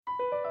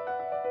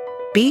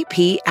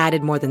BP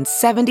added more than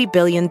 $70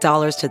 billion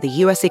to the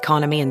U.S.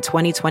 economy in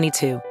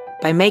 2022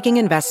 by making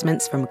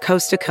investments from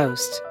coast to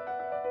coast.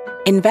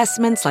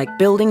 Investments like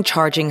building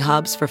charging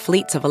hubs for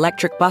fleets of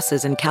electric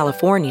buses in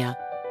California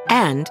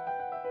and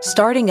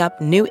starting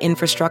up new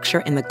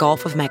infrastructure in the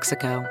Gulf of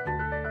Mexico.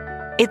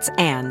 It's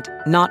and,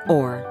 not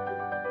or.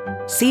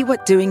 See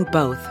what doing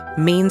both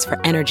means for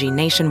energy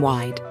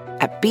nationwide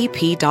at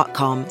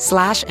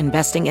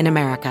bp.com/investing in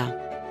America.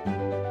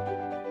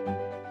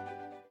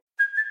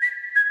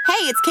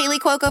 Hey, it's Kaylee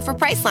Cuoco for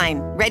Priceline.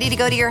 Ready to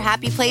go to your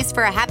happy place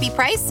for a happy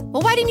price?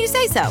 Well, why didn't you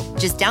say so?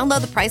 Just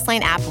download the Priceline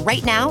app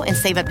right now and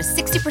save up to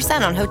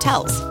 60% on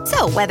hotels.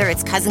 So whether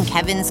it's Cousin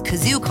Kevin's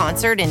Kazoo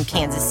Concert in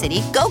Kansas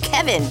City, go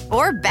Kevin,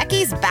 or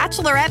Becky's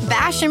Bachelorette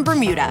Bash in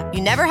Bermuda,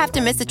 you never have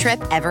to miss a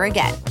trip ever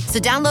again. So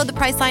download the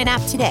Priceline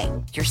app today.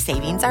 Your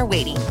savings are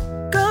waiting.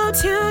 Go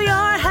to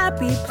your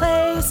happy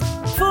place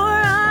for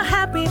a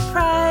happy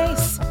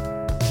price.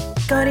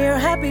 Go to your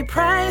happy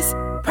price,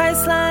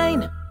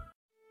 Priceline.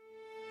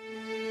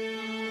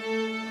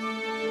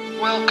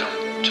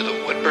 Welcome to the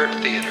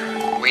Woodbird Theater.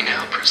 We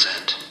now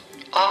present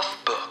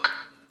Off Book.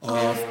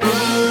 Off Book,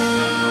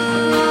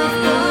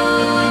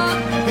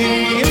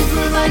 the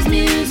improvised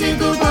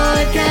musical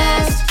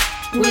podcast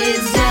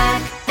with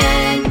Zach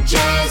and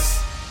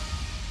Jess.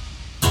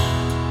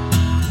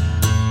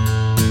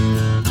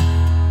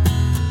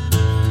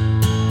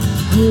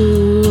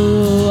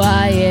 Ooh,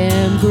 I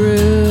am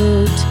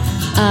Groot.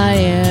 I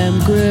am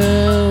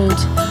Groot.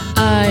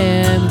 I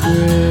am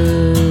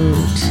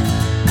Groot.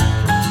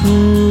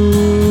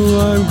 Ooh,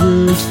 I'm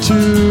Groot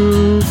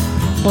too.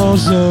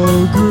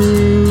 Also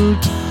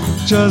Groot,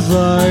 just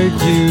like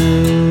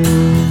you.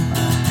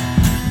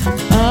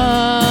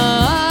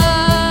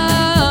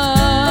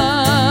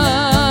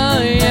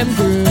 I am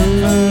Groot.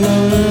 And I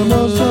am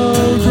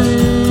also Groot.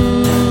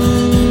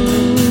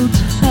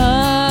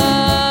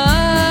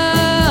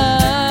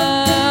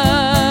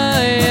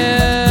 I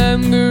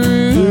am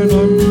Groot. And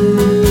I'm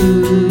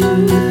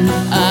Groot.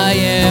 I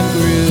am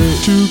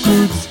Groot. Two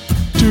Groots,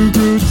 two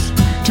Groots,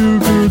 two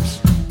Groots,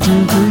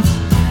 two Groots,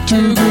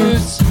 two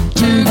Groots,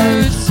 two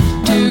Groots,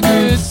 two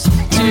Groots,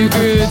 two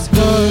Groots. I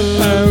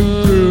am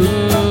Groot,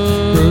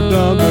 Groot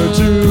number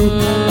two.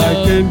 I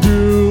can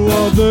do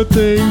all the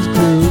things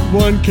Groot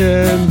one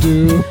can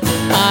do.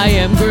 I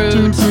am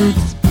Groot.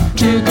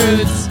 Two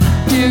Groots,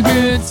 Two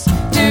Groots.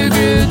 Two Groots. Two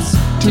Groots.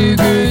 Two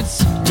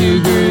Groots. Two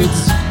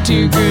Groots.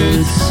 Two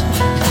Groots.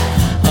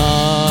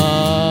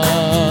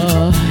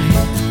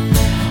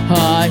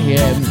 I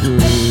am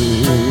Groot.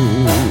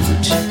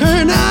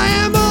 and I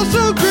am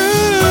also Groot.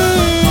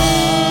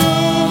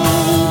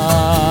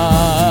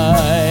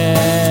 I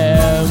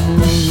am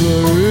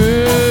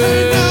Groot.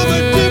 And I'm a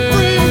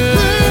different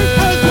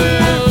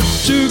Groot.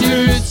 Two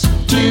Groots,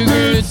 Two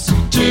Groots.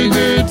 Two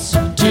Groots.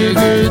 Two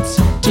Groots.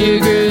 Two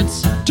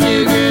Groots. Two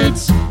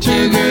Groots.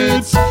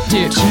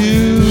 Two Groots.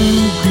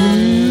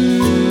 Two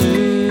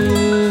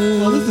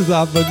Well, this is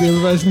Off Book, the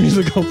improvised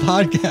musical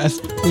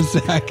podcast with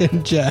Zach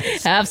and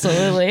Jess.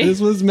 Absolutely. This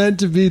was meant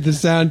to be the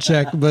sound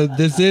check, but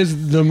this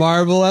is the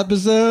Marvel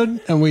episode,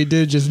 and we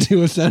did just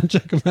do a sound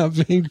check about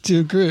being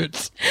two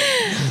Groots.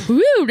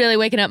 Woo, really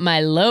waking up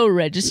my low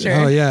register.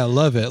 Oh yeah,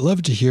 love it.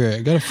 Love to hear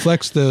it. Gotta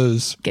flex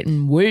those.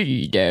 Getting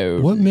way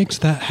down. What makes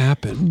that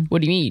happen?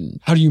 What do you mean?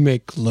 How do you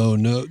make low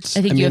notes?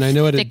 I think you have I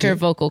know what thicker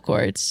vocal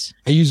cords.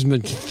 I use my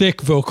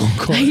thick vocal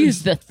cords. I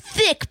use the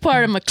thick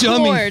part of my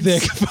dummy cords.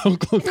 thick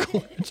vocal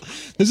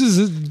cords. This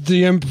is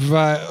the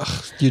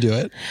improv. You do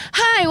it.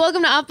 Hi,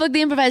 welcome to Off Book,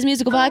 the improvised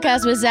musical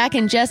podcast with Zach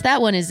and Jess.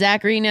 That one is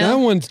Zach Reno. That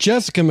one's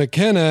Jessica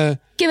McKenna.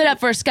 Give it up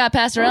for Scott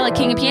Pastorella,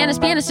 king of pianists,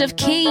 pianist of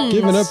kings.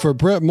 Giving up for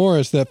Brett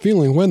Morris, that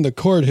feeling when the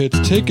chord hits,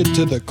 take it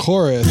to the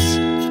chorus.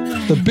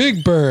 The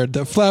big bird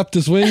that flapped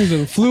his wings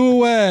and flew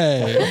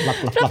away. Flop,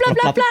 flop, flop,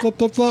 flop. Flop,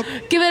 flop, flop.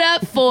 Give it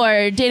up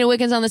for Dana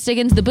Wickens on the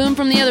Stiggins, the boom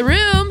from the other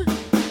room.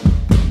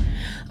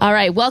 All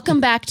right,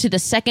 welcome back to the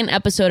second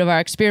episode of our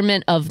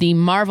experiment of the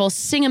Marvel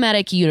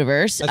Sing-ematic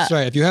universe. That's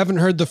right. If you haven't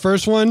heard the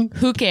first one,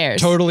 Who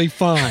cares? totally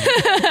fine.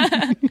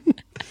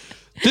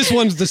 This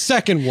one's the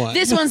second one.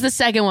 This one's the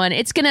second one.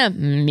 It's going to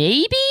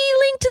maybe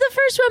link to the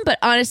first one, but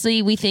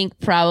honestly, we think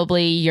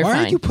probably you're Why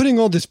fine. are you putting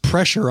all this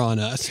pressure on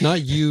us?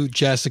 Not you,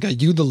 Jessica,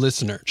 you, the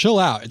listener. Chill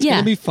out. It's going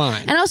to be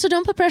fine. And also,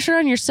 don't put pressure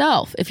on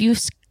yourself. If you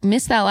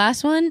missed that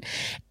last one,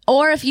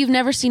 or if you've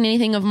never seen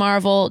anything of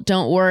Marvel,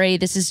 don't worry.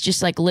 This is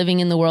just like living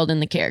in the world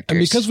and the characters.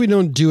 And because we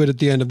don't do it at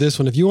the end of this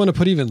one, if you want to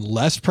put even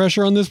less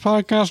pressure on this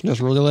podcast and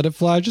just really let it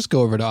fly, just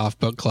go over to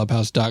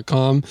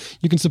offbookclubhouse.com.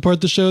 You can support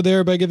the show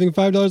there by giving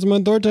 $5 a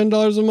month or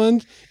 $10 a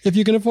month. If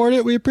you can afford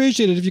it, we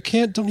appreciate it. If you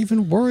can't, don't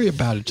even worry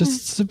about it.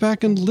 Just sit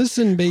back and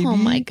listen, baby. Oh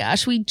my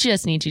gosh, we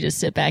just need you to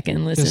sit back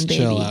and listen, Just baby.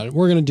 chill out.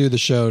 We're going to do the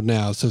show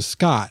now. So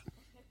Scott,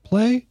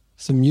 play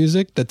some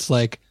music that's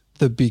like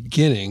the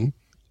beginning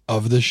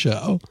of the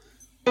show.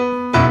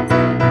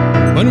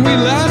 When we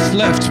last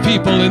left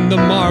people in the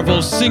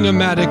Marvel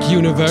Sing-ematic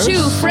universe,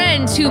 Two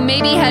friends who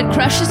maybe had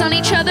crushes on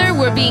each other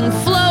were being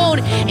flown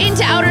explode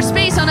into outer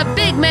space on a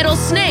big metal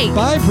snake.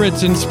 By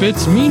Brits and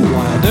Spits,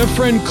 meanwhile, their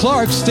friend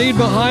Clark stayed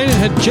behind and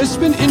had just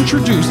been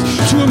introduced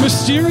to a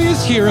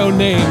mysterious hero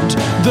named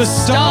the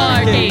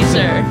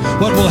Stargazer.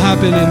 What will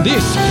happen in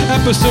this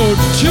episode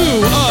 2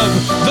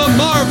 of the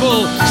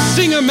Marvel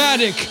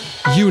Sing-ematic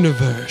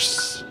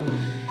universe?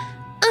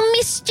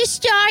 Mr.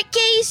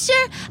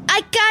 Stargazer,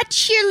 I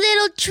got your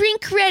little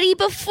drink ready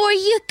before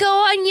you go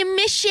on your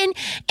mission, and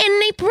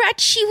I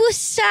brought you a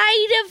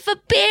side of a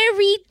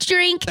berry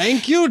drink.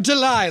 Thank you,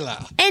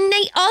 Delilah. And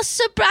I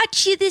also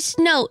brought you this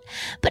note,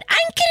 but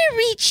I'm gonna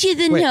read you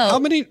the Wait, note. how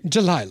many?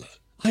 Delilah,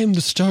 I am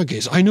the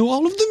Stargazer. I know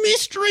all of the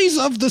mysteries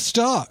of the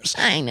stars.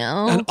 I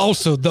know. And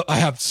also, I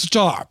have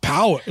star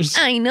powers.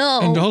 I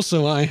know. And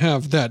also, I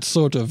have that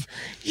sort of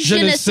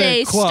Je ne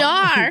sais quoi.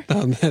 star.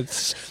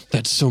 That's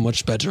so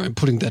much better. I'm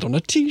putting that on a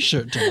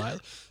T-shirt, Delilah.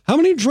 How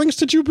many drinks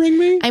did you bring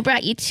me? I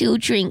brought you 2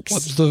 drinks.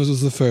 What was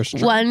the first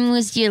drink? One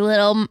was your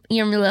little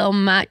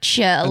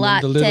matcha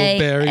latte, the little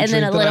berry and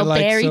then a drink that I little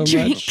like berry so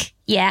drink. much.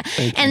 Yeah,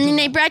 Thank you, and then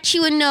I Delilah. brought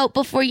you a note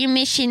before your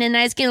mission, and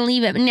I was gonna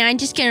leave it, but now I'm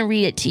just gonna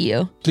read it to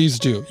you. Please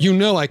do. You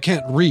know I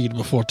can't read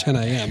before 10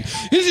 a.m.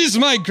 It is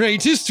my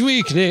greatest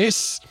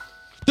weakness.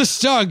 The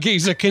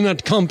Stargazer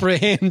cannot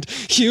comprehend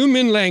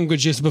human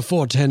languages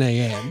before 10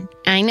 a.m.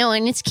 I know,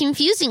 and it's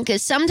confusing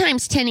because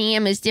sometimes 10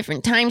 a.m. is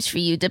different times for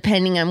you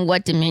depending on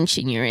what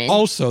dimension you're in.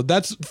 Also,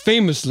 that's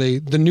famously,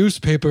 the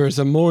newspaper is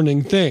a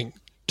morning thing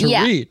to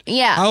read.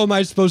 Yeah. How am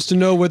I supposed to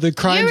know what the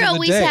crimes You're of the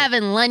always day?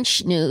 having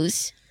lunch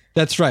news.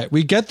 That's right.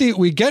 We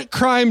get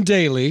Crime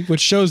Daily, which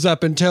shows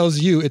up and tells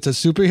you it's a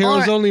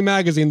superheroes only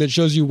magazine that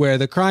shows you where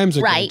the crimes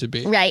are going to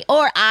be. Right.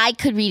 Or I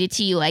could read it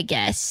to you, I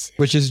guess.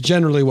 Which is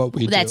generally what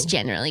we do. That's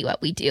generally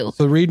what we do.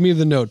 So read me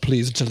the note,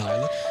 please,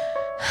 Delilah.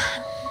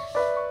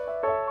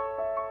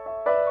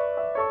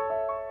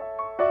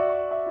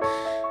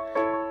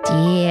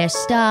 Dear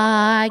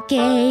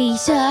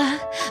Stargazer,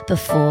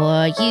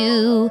 before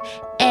you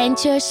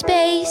enter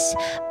space,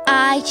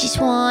 I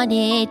just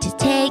wanted to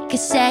take a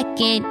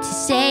second to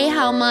say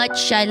how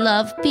much I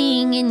love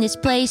being in this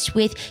place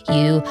with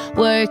you,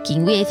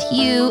 working with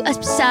you,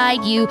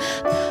 beside you,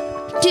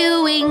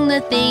 doing the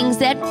things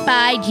that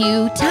bide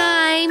you,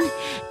 time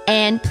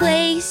and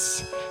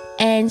place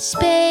and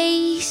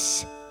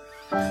space.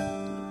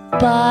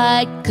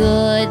 But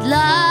good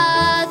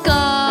luck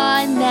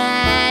on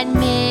that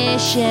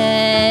mission.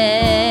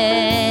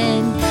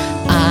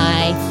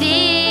 I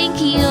think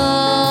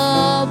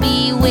you'll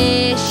be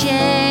wishing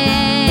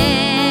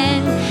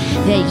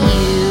that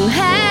you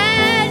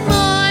had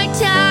more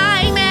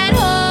time at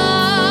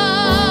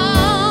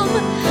home.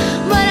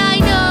 But I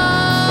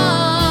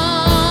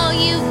know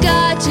you've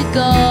got to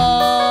go.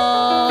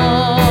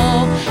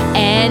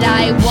 And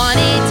I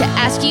wanted to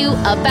ask you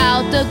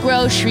about the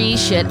groceries.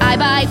 Should I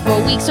buy for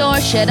weeks or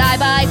should I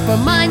buy for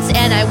months?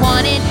 And I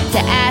wanted to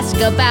ask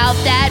about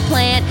that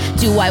plant.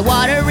 Do I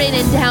water it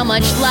and how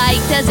much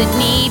light does it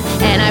need?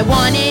 And I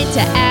wanted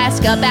to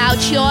ask about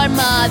your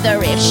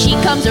mother. If she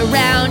comes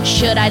around,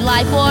 should I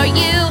lie for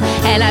you?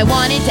 And I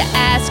wanted to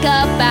ask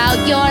about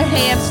your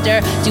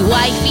hamster. Do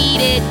I feed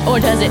it or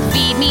does it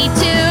feed me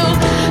too?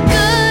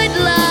 Good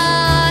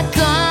luck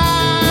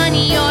on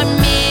your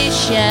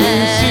mission.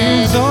 This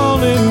is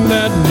all in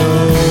that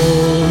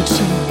note.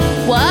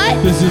 What?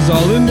 This is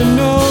all in the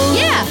note.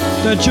 Yeah.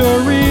 That you're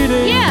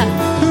reading. Yeah.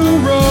 Who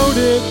wrote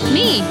it?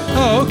 Me.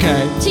 Oh,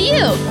 okay. To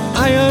you.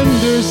 I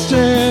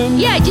understand.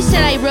 Yeah, I just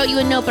said I wrote you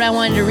a note, but I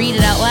wanted to read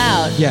it out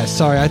loud. Yeah,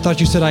 sorry. I thought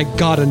you said I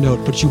got a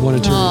note, but you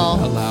wanted to read it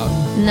out loud.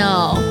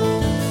 No.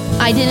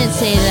 I didn't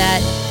say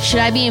that. Should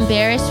I be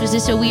embarrassed? Was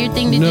this a weird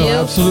thing to do? No,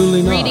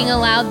 absolutely not. Reading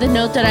aloud the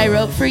note that I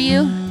wrote for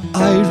you?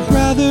 I'd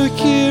rather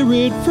hear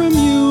it from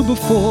you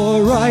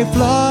before I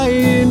fly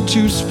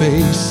into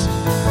space.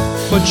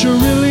 But you're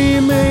really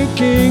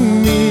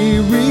making me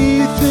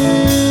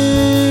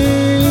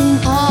rethink.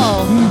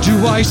 Oh.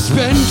 Do I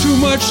spend too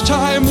much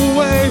time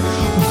away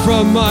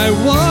from my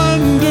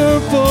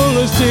wonderful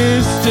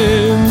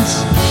assistant?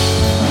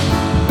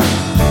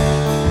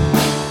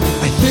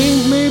 I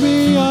think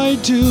maybe I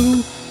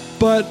do,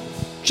 but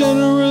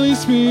generally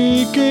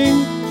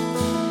speaking,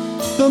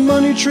 the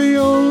money tree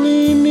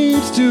only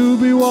needs to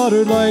be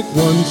watered like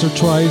once or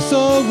twice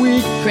a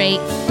week. Great.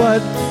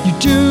 But you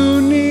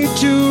do need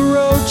to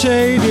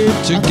rotate it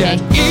to Okay.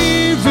 get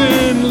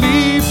even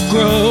leaf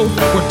growth.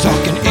 We're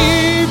talking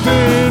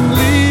even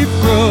leaf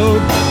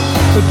growth.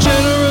 But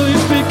generally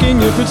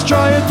speaking, if it's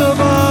dry at the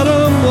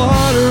bottom,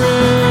 water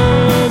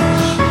it.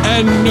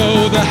 And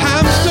no, the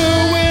hamster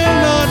will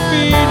not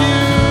feed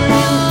you.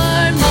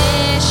 Your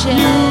mission.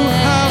 You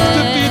have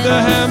to feed the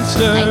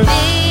hamster. I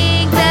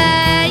think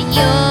that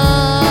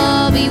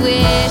you'll be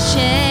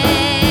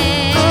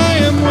wishing. I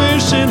am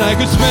wishing I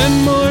could spend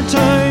more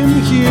time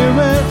here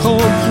at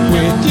home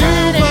with you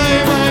by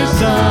my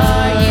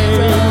side.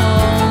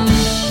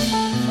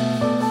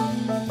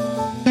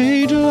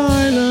 Hey,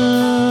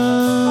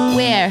 Delilah.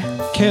 Where?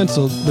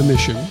 Canceled the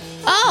mission.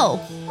 Oh.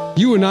 go?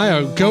 You and I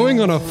are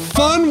going on a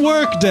fun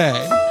work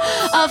day.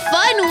 A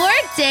fun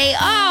work day?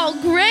 Oh,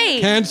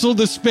 great. Cancel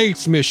the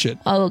space mission.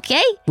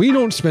 Okay. We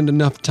don't spend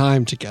enough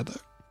time together.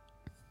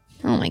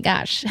 Oh my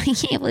gosh, I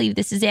can't believe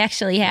this is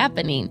actually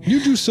happening.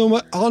 You do so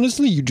much,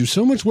 honestly, you do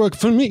so much work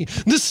for me.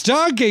 The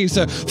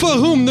Stargazer, for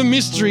whom the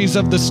mysteries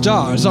of the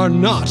stars are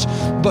not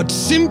but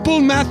simple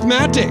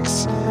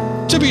mathematics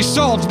to be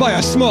solved by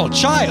a small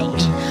child.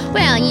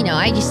 Well,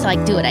 I just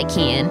do what I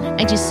can.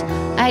 I just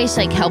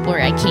help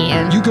where I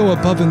can. You go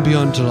above and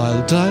beyond,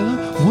 Delilah.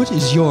 Delilah, what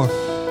is your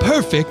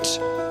perfect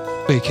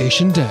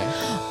vacation day?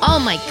 Oh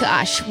my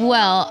gosh.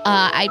 Well,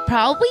 I'd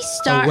probably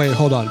start. Oh, wait,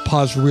 hold on.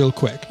 Pause real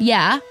quick.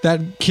 Yeah.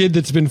 That kid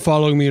that's been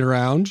following me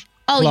around.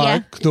 Oh,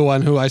 Clark, yeah. the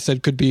one who I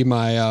said could be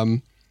my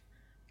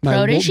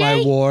Protege?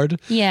 my ward.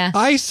 Yeah.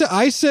 I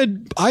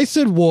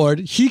said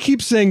ward. He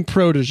keeps saying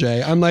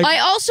protege. I'm like, I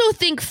also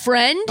think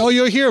friend. oh,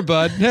 you're here,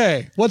 bud.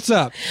 Hey, what's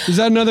up? Is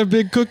that another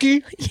big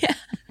cookie? Yeah.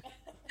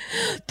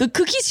 The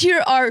cookies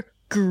here are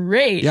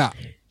great. Yeah.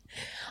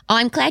 Oh,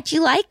 I'm glad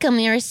you like them.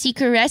 They're a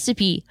secret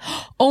recipe.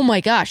 Oh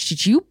my gosh,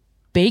 did you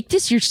bake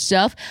this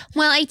yourself?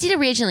 Well, I did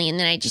originally, and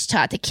then I just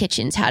taught the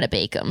kitchens how to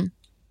bake them.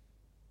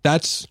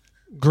 That's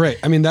great.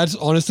 I mean, that's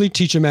honestly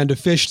teach a man to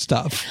fish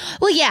stuff.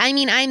 Well, yeah, I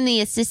mean, I'm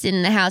the assistant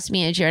and the house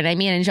manager, and I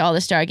manage all the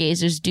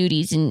Stargazer's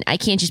duties, and I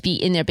can't just be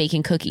in there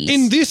baking cookies.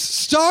 In this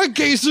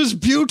Stargazer's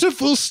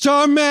beautiful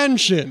star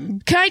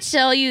mansion. Can I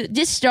tell you,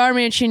 this star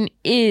mansion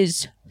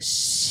is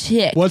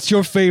sick. What's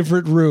your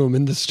favorite room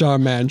in the star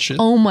mansion?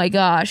 Oh my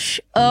gosh.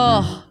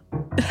 Oh,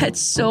 that's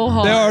so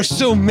hard. There are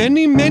so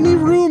many, many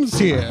rooms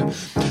here.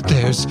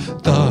 There's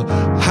the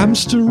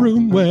hamster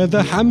room where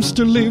the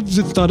hamster lives.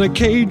 It's not a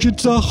cage,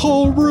 it's a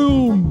whole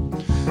room.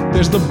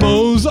 There's the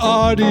Bose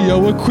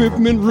audio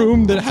equipment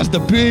room that has the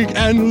big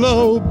and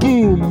low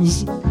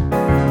booms.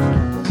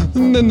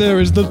 And then there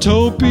is the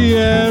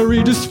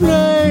topiary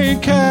display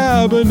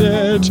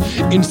cabinet.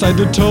 Inside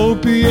the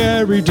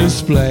topiary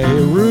display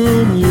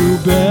room, you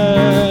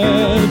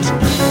bet.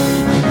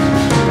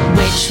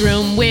 Which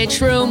room,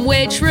 which room,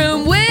 which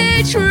room,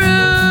 which room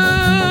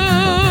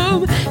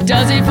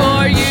does it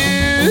for you?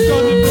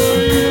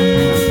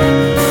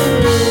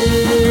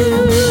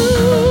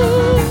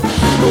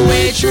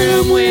 Which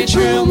room, which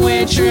room,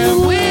 which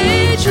room,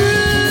 which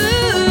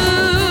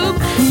room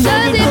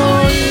does it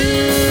for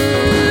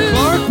you?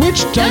 Clark,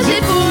 which does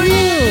it for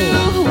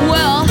you?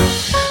 Well,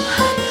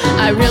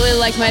 I really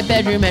liked my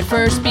bedroom at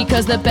first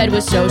because the bed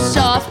was so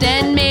soft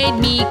and made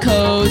me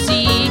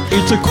cozy.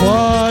 It's a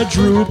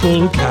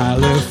quadruple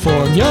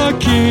California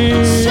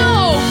king.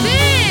 So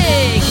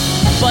big!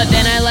 But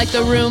then I liked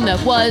the room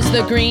that was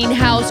the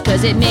greenhouse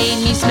because it made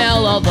me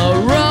smell all the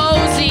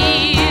roses.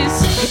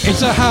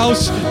 It's a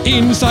house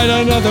inside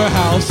another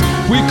house.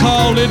 We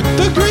called it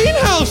the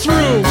greenhouse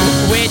room.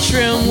 Which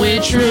room,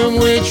 which room,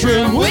 which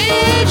room,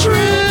 which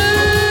room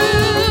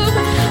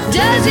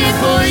does it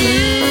for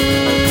you?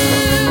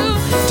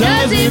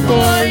 Does it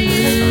for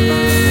you?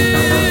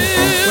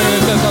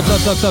 Wait,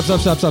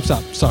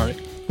 stop. Sorry.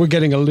 We're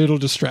getting a little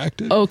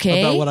distracted.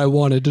 Okay. About what I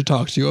wanted to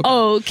talk to you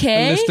about.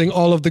 Okay. And listing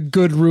all of the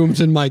good rooms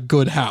in my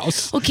good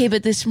house. Okay,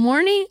 but this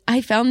morning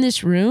I found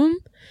this room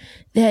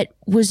that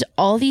was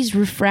all these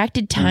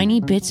refracted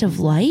tiny bits of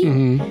light.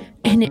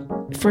 And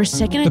for a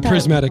second I thought... The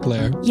prismatic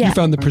layer. Yeah. You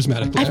found the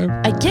prismatic layer.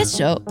 I guess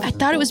so. I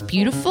thought it was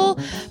beautiful,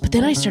 but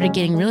then I started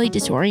getting really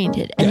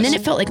disoriented. And then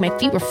it felt like my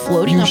feet were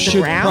floating off the You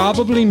should ground.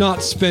 probably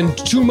not spend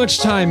too much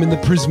time in the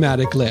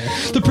prismatic layer.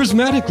 The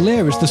prismatic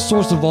layer is the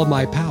source of all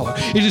my power.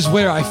 It is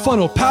where I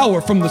funnel power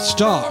from the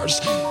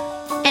stars.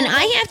 And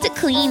I have to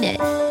clean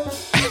it.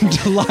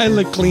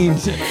 Delilah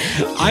cleans it.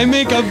 I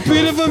make a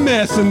bit of a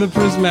mess in the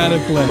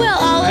prismatic layer. Well,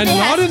 all of and it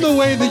not has in the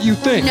way that you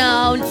think.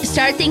 No,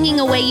 start thinking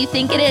the way you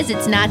think it is.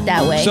 It's not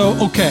that way. So,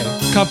 okay,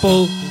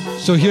 couple.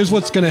 So here's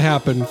what's going to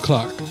happen,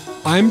 Clark.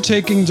 I'm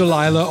taking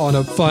Delilah on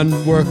a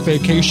fun work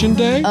vacation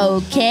day.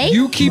 Okay.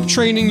 You keep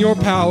training your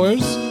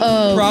powers.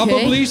 Okay.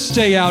 Probably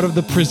stay out of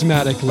the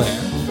prismatic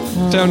layer.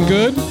 Sound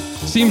good?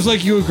 Seems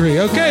like you agree.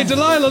 Okay,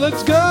 Delilah,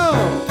 let's go.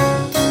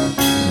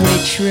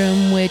 Which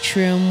room, which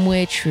room,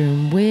 which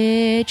room,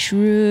 which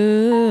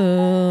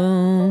room?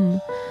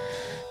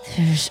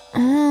 There's...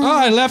 Oh,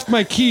 I left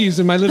my keys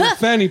in my little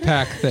fanny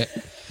pack thing.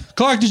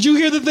 Clark, did you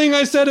hear the thing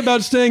I said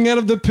about staying out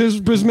of the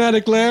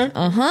prismatic layer?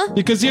 Uh-huh.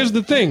 Because here's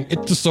the thing.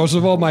 It's the source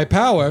of all my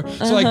power.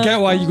 So I get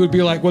why you would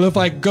be like, well, if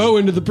I go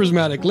into the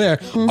prismatic layer,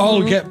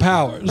 I'll get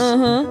powers.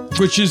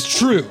 Which is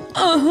true.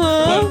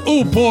 But,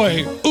 oh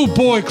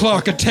boy,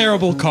 Clark, a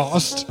terrible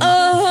cost.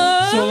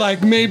 So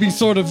like maybe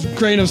sort of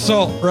grain of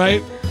salt,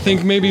 right?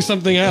 Think maybe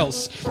something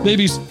else.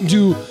 Maybe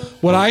do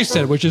what I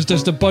said, which is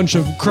just a bunch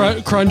of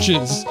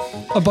crunches.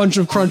 A bunch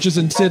of crunches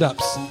and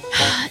sit-ups.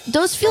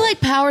 Those feel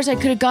like powers I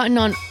could have gotten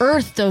on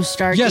Earth, though,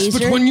 Stargazer. Yes,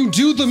 but when you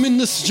do them in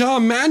the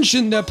Star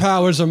Mansion, their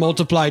powers are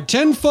multiplied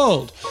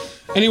tenfold.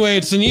 Anyway,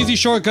 it's an easy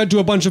shortcut to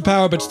a bunch of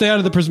power, but stay out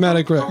of the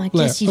prismatic layer. I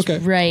guess he's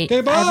right.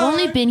 Okay, bye. I've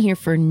only been here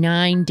for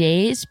 9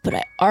 days, but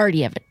I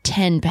already have a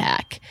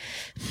 10-pack.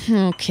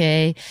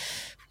 Okay.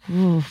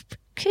 Ooh,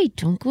 Okay,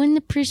 don't go in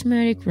the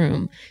prismatic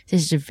room.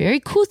 This is a very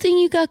cool thing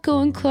you got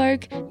going,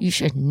 Clark. You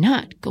should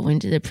not go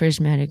into the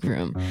prismatic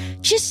room.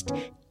 Just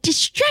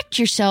distract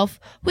yourself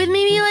with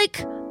maybe,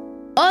 like,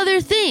 other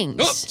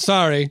things. Oh,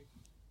 sorry.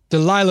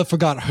 Delilah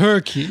forgot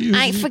her keys.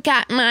 I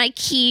forgot my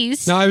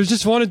keys. Now, I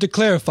just wanted to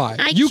clarify.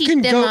 I you keep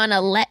can them go. on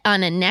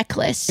a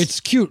necklace.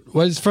 It's cute.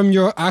 Well, it's from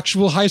your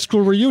actual high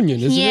school reunion,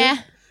 isn't Yeah. it?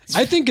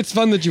 I think it's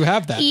fun that you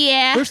have that.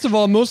 Yeah. First of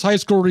all, most high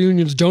school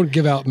reunions don't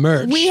give out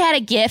merch. We had a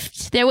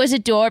gift. There was a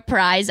door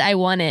prize. I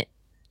won it.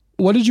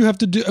 What did you have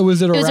to do?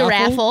 Was it a raffle? It was a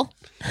raffle.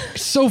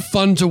 So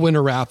fun to win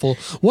a raffle.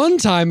 One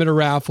time at a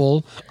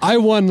raffle, I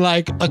won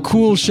like a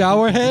cool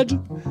shower head.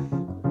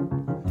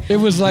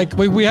 It was like,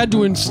 we had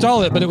to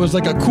install it, but it was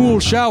like a cool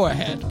shower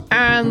head.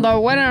 And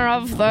the winner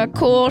of the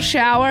cool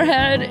shower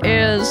head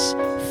is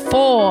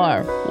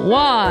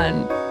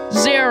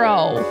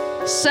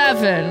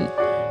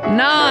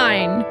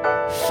 4107952.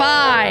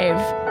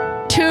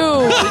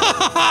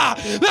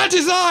 That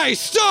is I,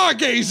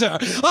 Stargazer.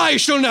 I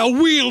shall now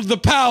wield the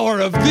power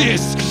of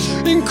this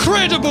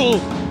incredible,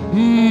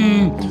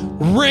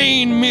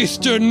 Rain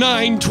Mr.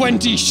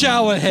 920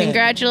 showerhead.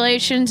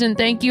 Congratulations and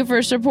thank you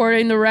for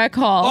supporting the rec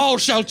hall. All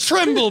shall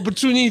tremble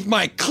beneath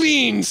my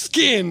clean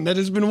skin that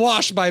has been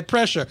washed by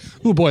pressure.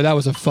 Oh boy, that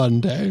was a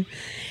fun day.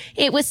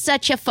 It was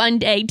such a fun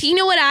day. Do you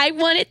know what I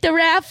won at the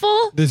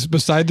raffle?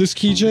 Beside this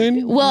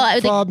keychain?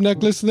 Well, Fob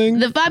necklace thing?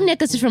 The fob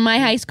necklace is from my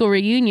high school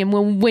reunion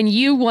when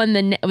you won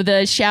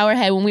the shower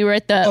head when we were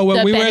at the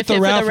when we were at benefit the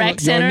for raffle. the rec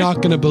center. You're not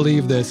going to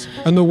believe this.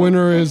 And the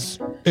winner is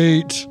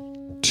 8,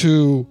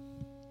 2,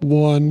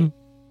 1,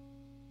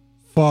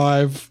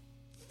 5,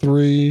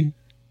 3,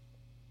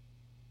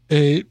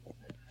 8.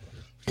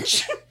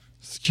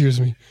 Excuse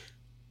me.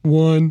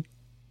 1,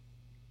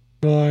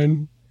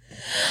 9.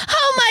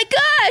 Oh my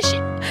gosh!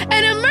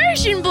 An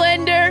immersion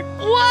blender!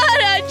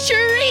 What a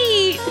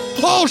treat!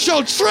 All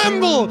shall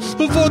tremble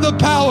before the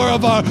power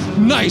of our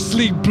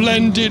nicely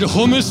blended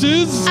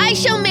hummuses. I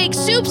shall make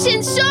soups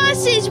and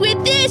sauces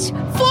with this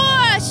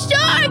for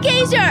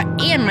Stargazer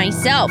and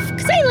myself,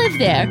 because I live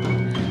there.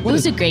 It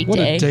was a great day. What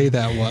a day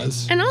that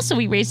was. And also,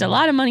 we raised a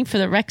lot of money for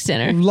the rec A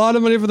center. lot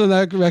of money for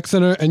the rec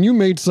center, and you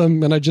made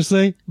some, and I just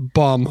say,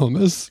 bomb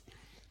hummus.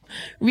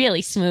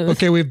 Really smooth.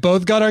 Okay, we've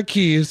both got our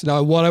keys.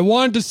 Now, what I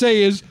wanted to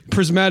say is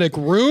prismatic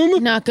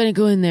room. Not gonna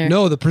go in there.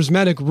 No, the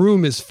prismatic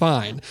room is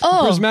fine.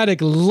 Oh. The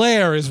prismatic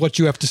lair is what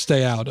you have to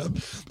stay out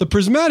of. The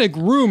prismatic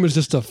room is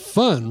just a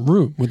fun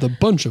room with a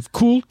bunch of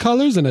cool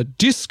colors and a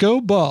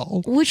disco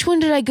ball. Which one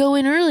did I go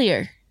in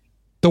earlier?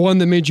 The one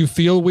that made you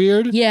feel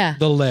weird? Yeah.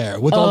 The lair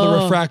with all the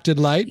refracted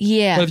light.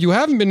 Yeah. But if you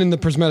haven't been in the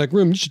prismatic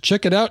room, you should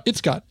check it out.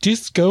 It's got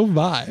disco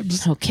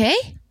vibes. Okay.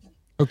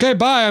 Okay,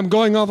 bye. I'm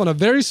going off on a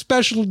very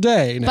special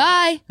day now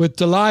Bye. with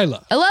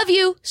Delilah. I love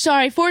you.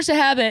 Sorry, force a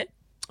habit.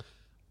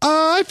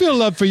 I feel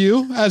love for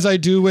you, as I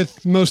do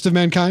with most of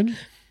mankind.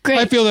 Great.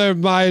 I feel they're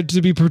mine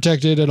to be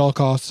protected at all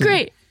costs.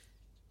 Great.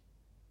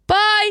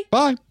 Bye.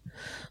 Bye.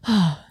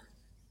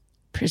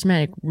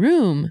 Prismatic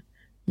room,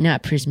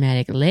 not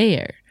prismatic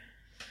layer.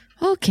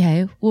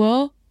 Okay,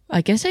 well,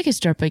 I guess I could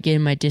start by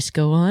getting my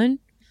disco on.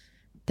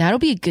 That'll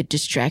be a good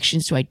distraction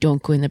so I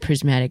don't go in the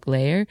prismatic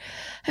layer.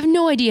 I have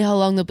no idea how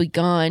long they'll be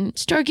gone.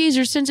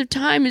 Stargazer's sense of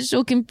time is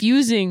so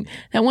confusing.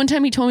 That one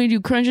time he told me to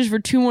do crunches for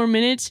 2 more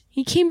minutes,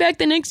 he came back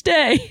the next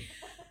day.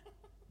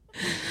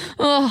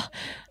 Oh,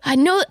 I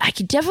know I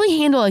could definitely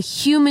handle a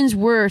human's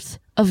worth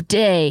of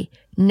day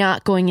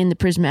not going in the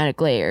prismatic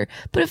layer.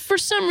 But if for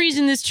some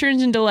reason this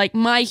turns into like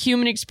my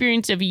human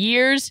experience of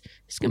years,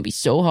 it's going to be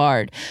so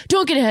hard.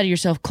 Don't get ahead of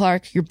yourself,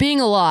 Clark. You're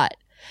being a lot.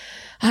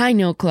 I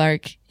know,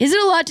 Clark. Is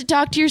it a lot to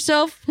talk to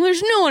yourself? Well,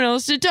 there's no one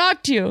else to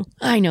talk to.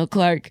 I know,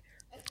 Clark.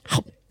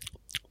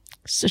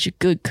 Such a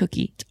good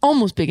cookie. It's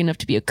almost big enough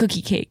to be a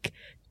cookie cake.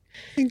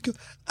 Thank you.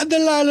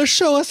 Delilah,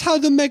 show us how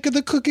to make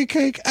the cookie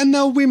cake, and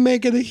now we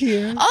make it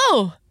here.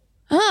 Oh!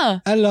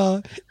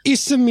 Hello,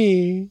 it's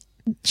me,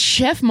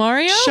 Chef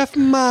Mario? Chef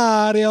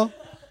Mario.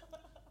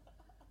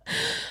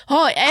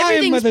 Oh,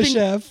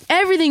 chef.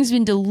 Everything's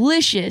been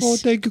delicious. Oh,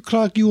 thank you,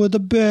 Clark. You are the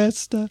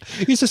best.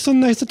 It's just so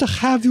nice to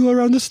have you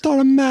around the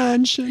Star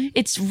Mansion.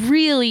 It's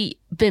really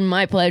been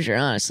my pleasure,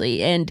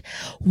 honestly. And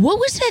what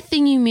was that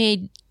thing you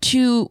made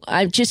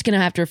I'm just going to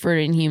have to refer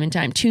to it in human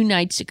time, 2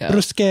 nights ago?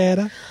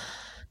 Bruschetta.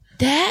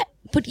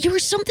 But there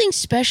was something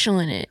special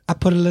in it. I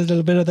put a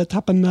little bit of the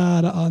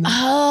tapenade on it.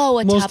 Oh,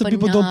 a Most of the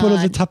people don't put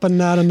the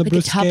tapenade on the like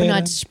bruschetta. a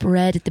tapenade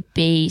spread at the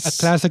base. A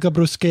classic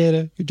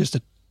bruschetta. You just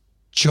a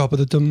chop of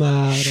the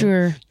tomato.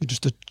 Sure. You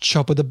just a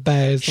chop of the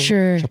basil.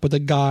 Sure. Chop of the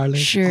garlic.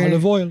 Sure.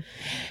 Olive oil.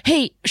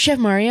 Hey, Chef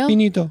Mario.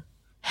 Finito.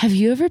 Have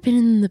you ever been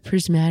in the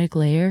prismatic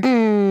layer?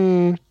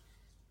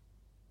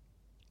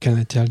 Can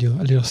I tell you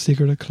a little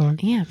secret,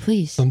 Clark? Yeah,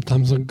 please.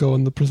 Sometimes I'll go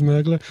in the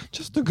prismatic layer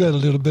just to get a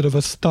little bit of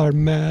a star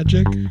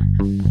magic.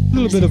 A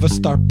little bit of a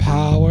star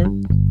power.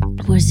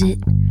 Was it?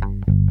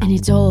 And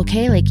it's all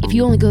okay? Like, if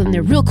you only go in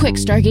there real quick,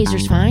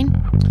 Stargazer's fine?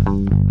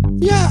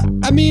 Yeah,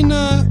 I mean,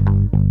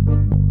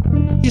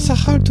 it's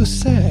hard to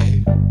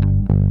say.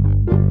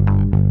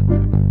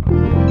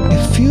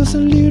 It feels a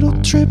little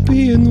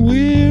trippy and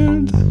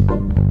weird.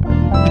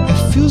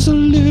 It feels a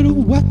little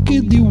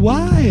wackety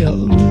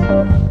wild.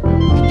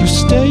 You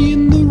stay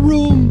in the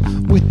room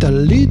with the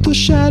little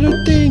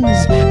shattered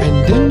things,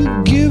 and then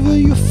you give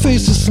your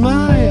face a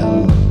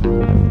smile.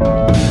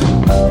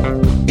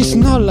 It's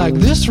not like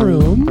this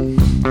room.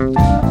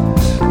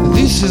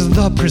 This is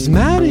the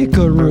prismatic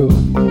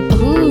room.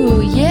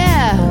 Ooh,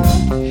 yeah.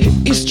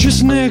 It's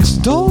just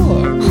next door.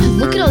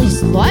 Look at all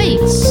these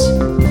lights.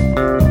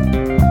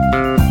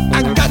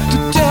 I got to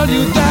tell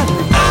you that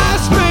I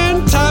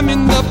spend time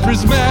in the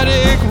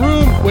prismatic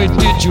room. Wait,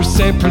 did you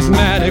say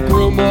prismatic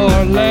room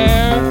or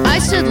lair? I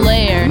said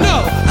lair.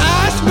 No,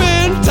 I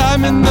spend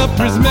time in the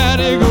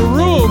prismatic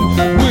room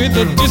with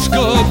a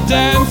disco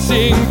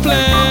dancing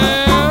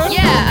flare.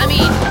 Yeah, I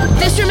mean,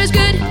 this room is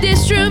good,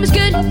 this room is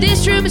good,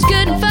 this room is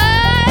good and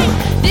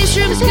fine. This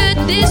room is good,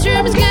 this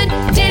room is good,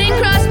 didn't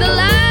cross the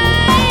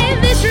line.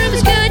 This room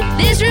is good,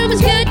 this room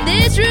is good,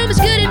 this room is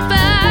good and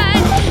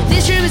fine.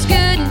 This room is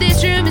good,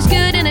 this room is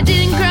good, and I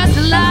didn't cross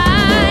the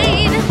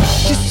line.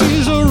 This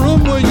is a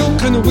room where you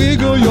can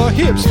wiggle your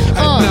hips. And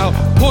now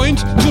point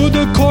to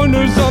the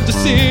corners of the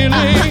ceiling.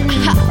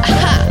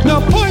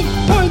 Now point,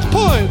 point,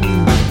 point.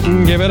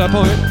 Give it a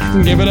point,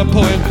 give it a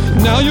point.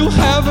 Now you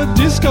have a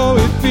disco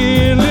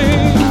feeling.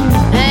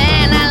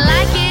 And I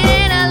like it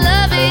and I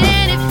love it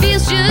and it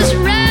feels just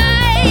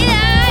right.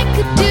 I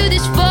could do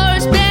this for a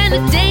span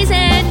of days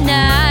and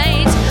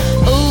nights.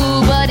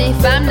 Ooh, but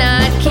if I'm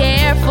not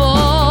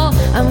careful,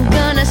 I'm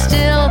gonna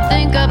still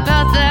think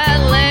about that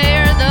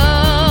layer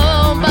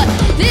though. But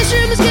this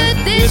room is good,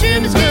 this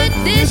room is good,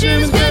 this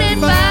room is good and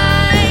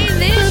fine.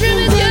 This room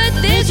is good,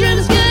 this room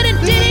is good and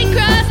didn't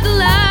cross the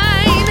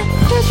line.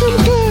 This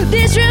room's good.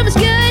 This room is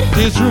good.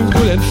 This room's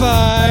good and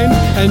fine.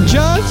 And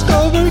just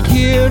over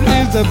here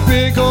is a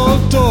big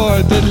old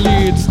door that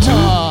leads to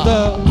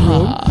the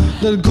room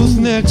that goes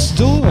next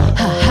door.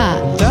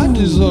 That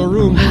is a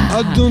room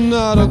I do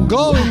not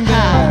go in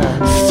there.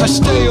 I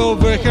stay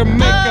over here,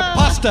 make a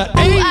pasta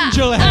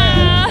angel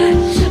hair.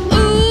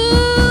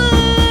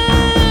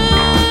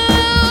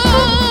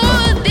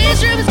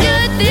 This room is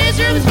good, this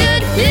room is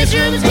good, this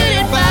room is good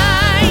and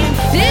fine.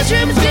 This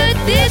room is good,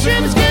 this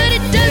room is good,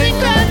 it doesn't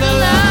cross the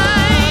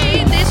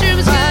line. This room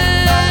is good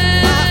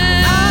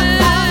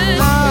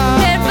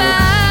and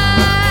fine.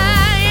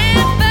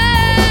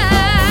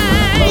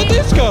 The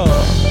disco.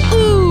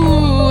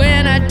 Ooh,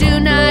 and I do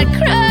not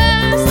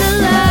cross the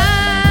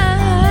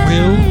line.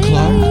 Will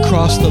Clark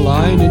cross the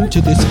line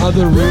into this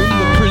other room,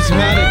 the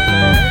prismatic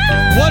lair?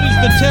 What is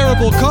the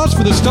terrible cost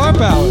for the star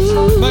palace?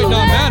 Might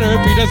not matter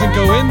if he doesn't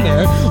go in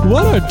there.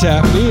 What are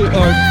Daphne,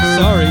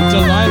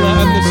 Delilah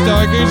and the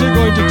Stargazer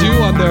going to do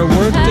on their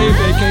workday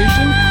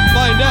vacation?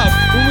 Find out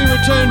when we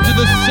return to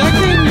the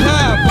second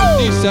half of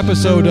this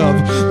episode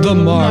of the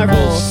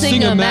Marvel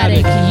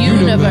Sing-ematic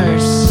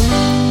Universe.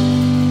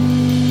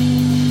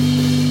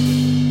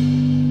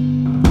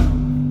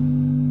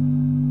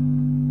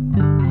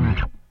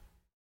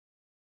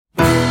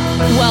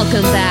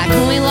 Welcome back.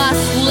 When we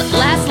last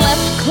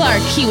left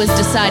Clark, he was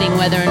deciding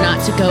whether or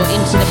not to go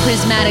into the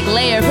prismatic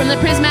lair from the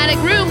prismatic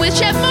room with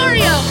Chef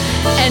Mario.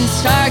 And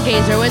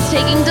Stargazer was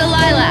taking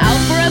Delilah out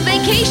for a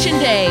vacation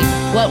day.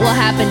 What will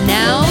happen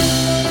now?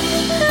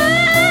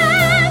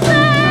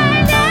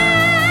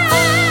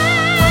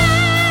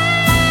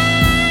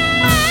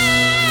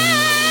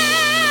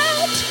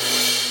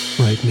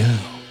 Right now.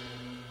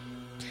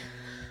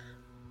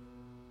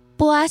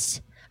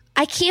 Boss,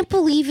 I can't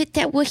believe it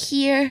that we're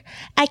here.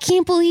 I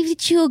can't believe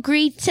that you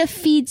agreed to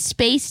feed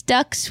space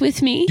ducks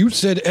with me. You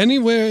said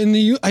anywhere in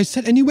the I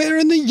said anywhere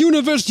in the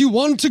universe you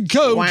want to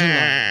go.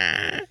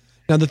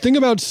 Now the thing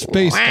about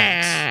space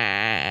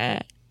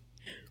ducks,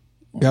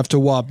 you have to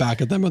wah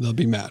back at them or they'll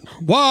be mad.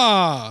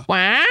 Wah!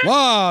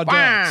 Wah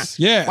ducks.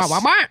 Yes. Wah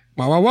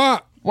wah wah.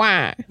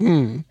 Wah.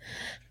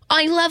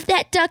 I love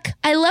that duck.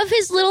 I love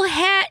his little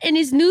hat and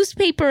his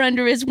newspaper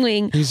under his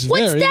wing. What's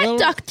that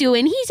duck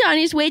doing? He's on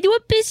his way to a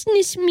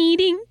business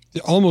meeting.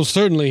 Almost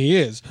certainly he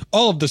is.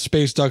 All of the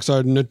space ducks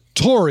are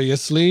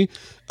notoriously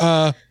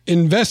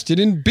invested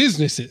in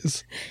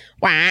businesses.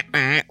 I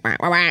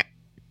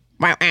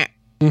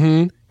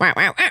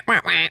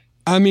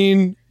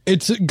mean,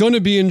 it's going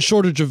to be in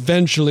shortage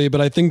eventually, but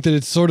I think that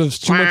it's sort of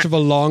too much of a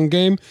long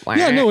game.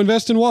 Yeah, no,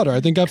 invest in water. I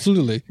think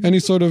absolutely. Any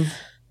sort of...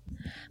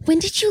 When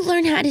did you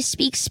learn how to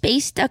speak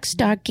space duck,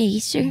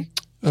 Stargazer?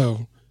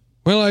 Oh,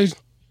 well,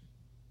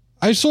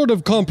 I sort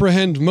of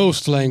comprehend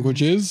most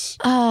languages.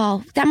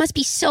 Oh, that must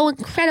be so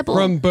incredible.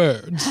 From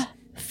birds.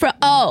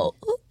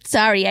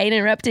 Sorry, I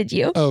interrupted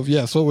you. Oh,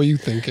 yes, what were you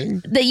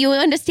thinking? That you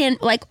understand,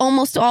 like,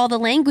 almost all the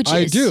languages.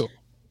 I do.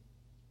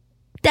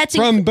 That's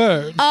from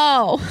birds.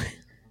 Oh.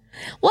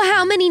 Well,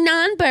 how many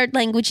non-bird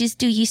languages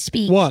do you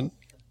speak? One.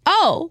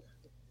 Oh.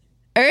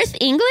 Earth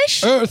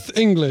English? Earth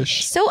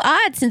English. So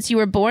odd since you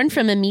were born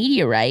from a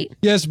meteorite.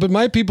 Yes, but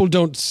my people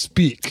don't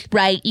speak.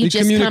 Right, you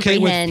just communicate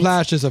comprehend. with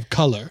flashes of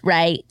color.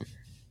 Right.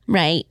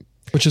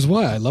 Which is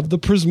why I love the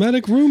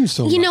prismatic room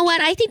so much. You know what?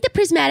 I think the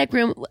prismatic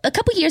room, a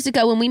couple years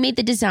ago when we made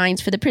the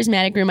designs for the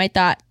prismatic room, I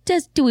thought,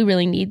 do we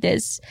really need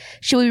this?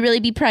 Should we really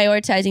be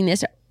prioritizing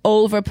this?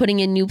 over putting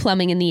in new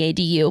plumbing in the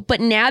ADU. But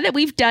now that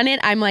we've done it,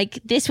 I'm like,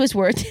 this was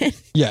worth it.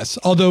 Yes,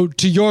 although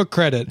to your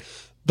credit,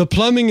 the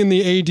plumbing in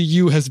the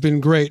ADU has been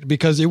great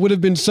because it would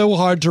have been so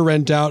hard to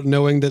rent out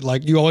knowing that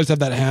like you always have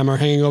that hammer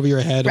hanging over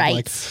your head. Right. Of,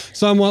 like,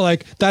 somewhat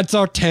like, that's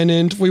our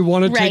tenant. We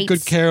want to take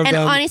good care of them.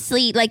 And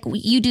honestly, like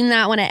you do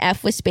not want to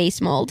F with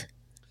space mold.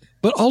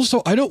 But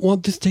also, I don't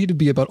want this day to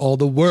be about all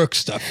the work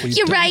stuff we've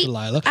You're done, right.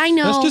 Delilah. I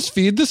know. Let's just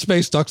feed the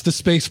space ducks the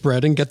space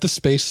bread and get the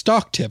space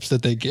stock tips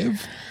that they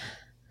give.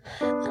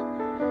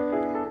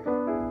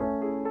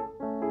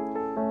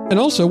 And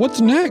also, what's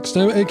next?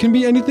 It can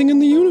be anything in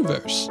the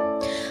universe.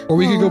 Or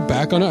we could go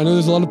back on it. I know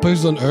there's a lot of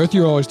places on Earth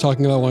you're always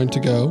talking about wanting to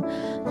go.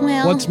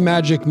 Well, What's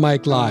Magic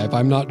Mike Live?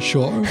 I'm not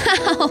sure.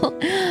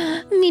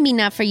 maybe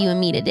not for you and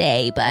me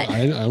today, but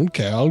I don't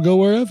care. I'll go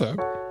wherever.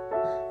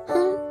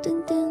 Dun,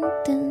 dun,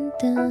 dun,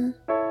 dun.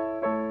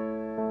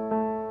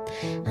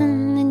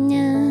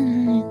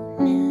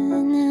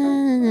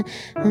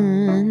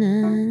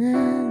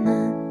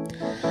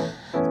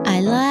 I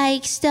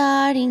like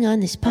starting on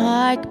this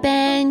park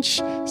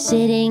bench,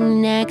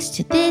 sitting next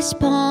to this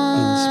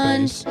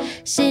pond,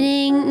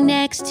 sitting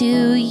next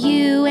to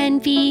you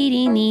and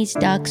feeding these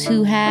ducks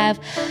who have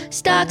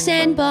stocks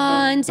and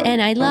bonds.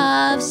 And I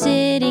love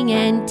sitting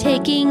and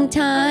taking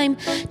time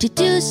to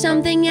do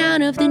something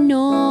out of the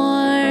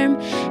norm.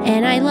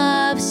 And I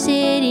love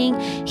sitting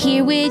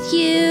here with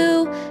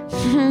you.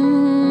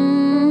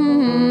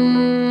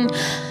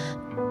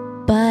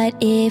 But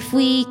if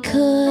we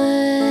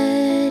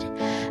could,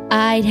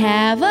 I'd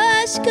have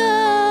us go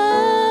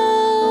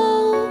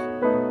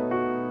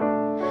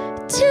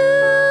to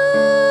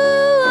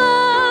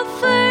a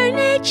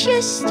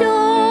furniture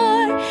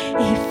store.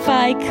 If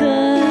I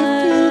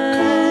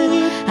could,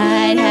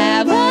 I'd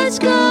have us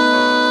go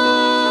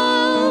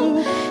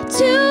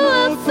to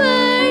a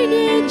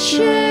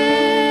furniture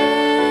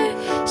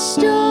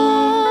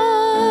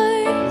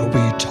store. Are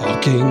we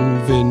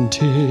talking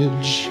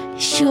vintage?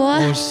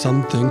 Sure. Or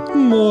something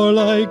more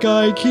like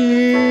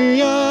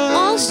IKEA?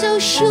 Also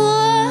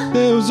sure.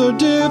 Those are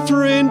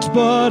different,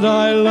 but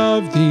I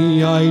love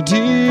the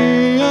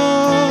idea.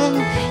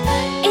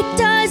 It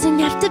doesn't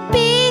have to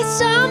be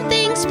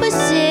something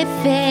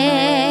specific.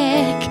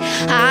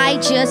 I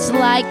just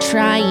like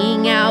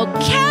trying out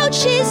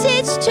couches,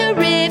 it's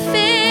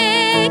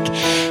terrific.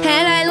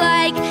 And I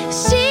like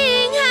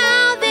seeing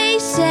how they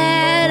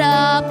set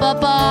up a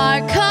bar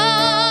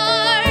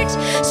cart,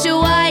 so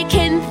I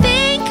can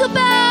think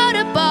about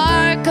a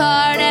bar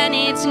cart, and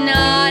it's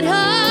not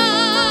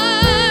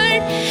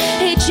hard.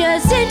 It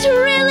doesn't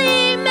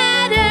really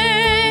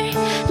matter,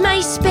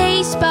 my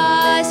space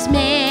boss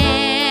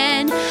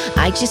man.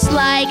 I just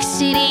like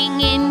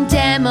sitting in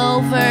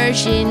demo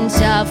versions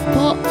of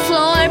floor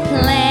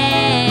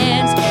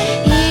plans.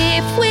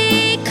 If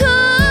we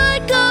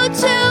could go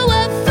to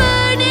a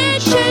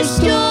furniture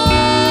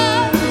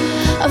store,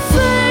 a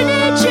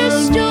furniture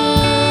store.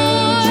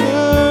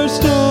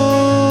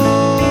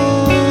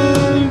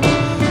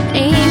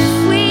 If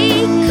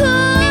we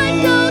could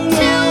go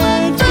to a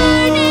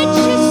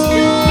furniture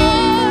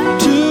store,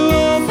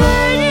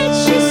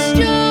 furniture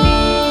store.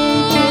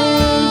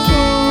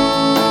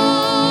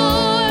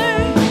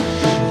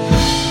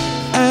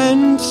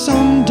 And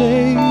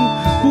someday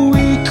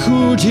we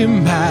could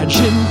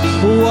imagine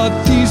what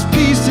these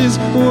pieces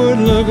would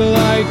look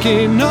like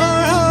in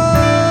our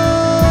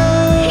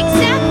home.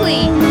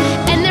 Exactly.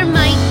 And there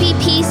might be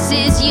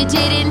pieces you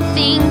didn't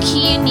think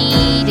you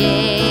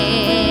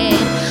needed,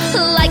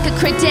 like a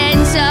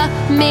credenza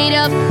made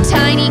of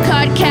tiny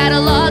card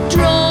catalog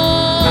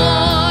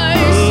drawers.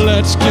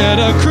 Let's get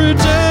a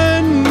credenza.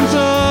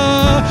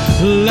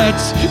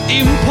 Let's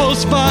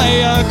impulse buy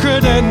a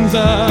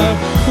credenza.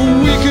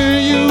 We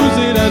could use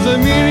it as a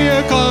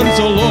media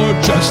console or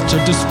just a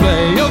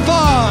display of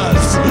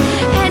us.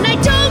 And I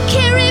don't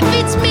care if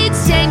it's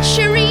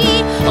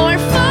mid-century or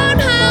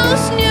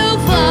farmhouse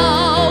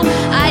nouveau.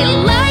 I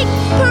like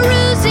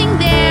perusing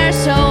there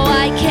so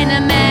I can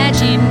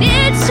imagine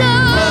it so.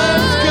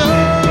 Let's go.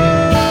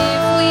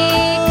 If we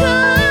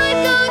could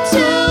go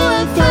to a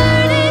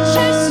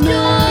furniture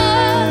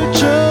store,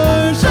 furniture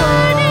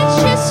store.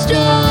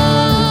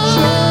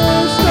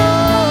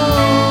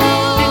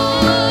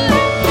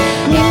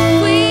 If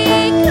we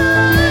could go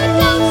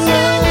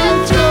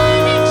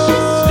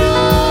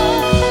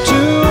to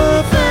a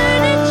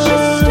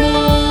furniture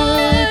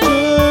store,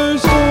 furniture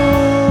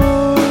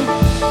store.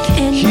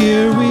 And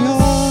Here we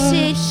are.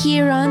 sit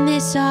here on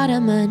this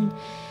ottoman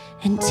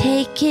and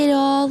take it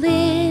all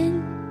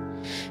in.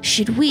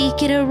 Should we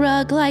get a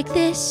rug like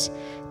this?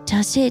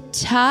 Does it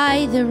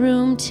tie the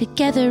room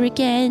together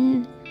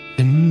again?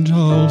 And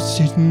I'll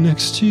sit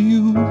next to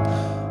you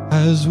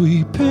as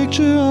we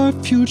picture our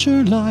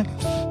future life.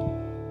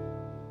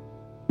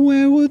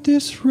 Where would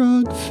this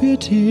rug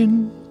fit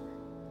in?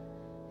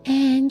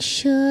 And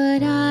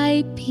should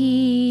I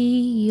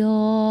be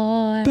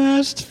your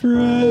Best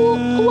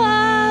friend.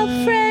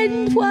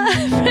 friend?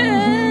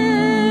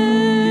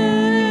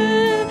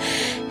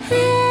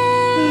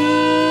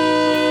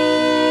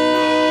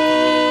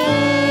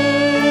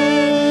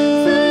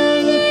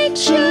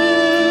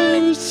 Furniture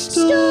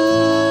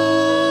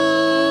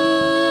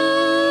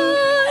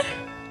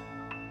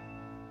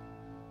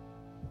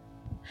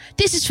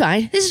this is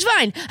fine. This is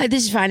fine.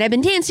 This is fine. I've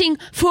been dancing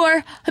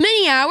for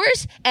many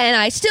hours, and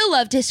I still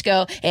love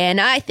disco. And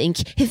I think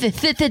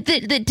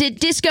the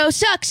disco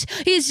sucks.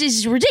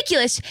 Is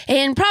ridiculous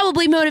and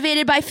probably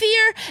motivated by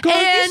fear. God,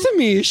 and it's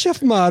me,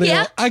 Chef Mario.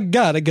 Yeah? I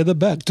gotta get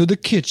back to the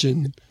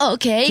kitchen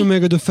okay. to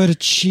make the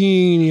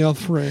fettuccine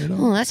Alfredo.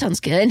 Oh, that sounds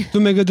good. To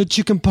make the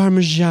chicken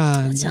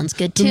parmesan. Sounds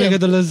good To too. make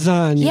the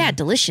lasagna. Yeah,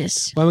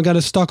 delicious. Well, we got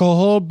to stock a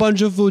whole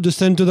bunch of food to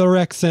send to the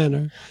rec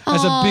center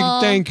as a big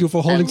thank you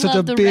for holding such a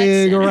love the rec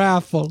big center.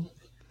 raffle.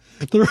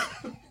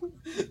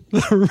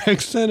 The rec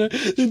center,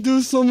 they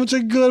do so much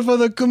good for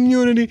the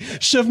community.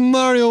 Chef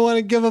Mario want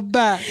to give it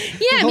back.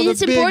 Yeah, I mean,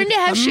 it's important to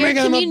have shared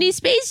community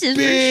spaces for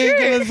Big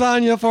sure.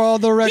 lasagna for all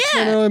the rec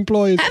Yeah, center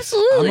employees.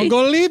 absolutely. I'm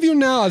going to leave you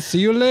now. I'll see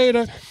you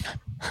later.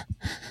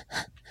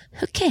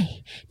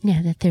 Okay, now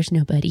that there's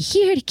nobody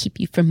here to keep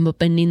you from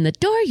opening the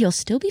door, you'll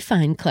still be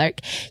fine, Clark.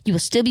 You will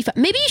still be fine.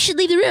 Maybe you should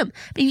leave the room.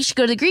 Maybe you should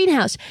go to the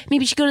greenhouse.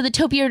 Maybe you should go to the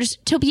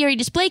topiary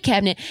display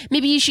cabinet.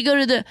 Maybe you should go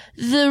to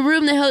the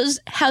room that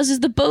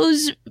houses the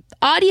Bose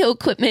audio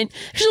equipment.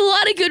 There's a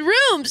lot of good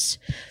rooms.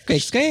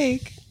 Squeak,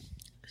 squeak.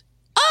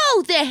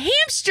 Oh, the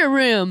hamster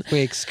room.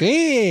 Squeak,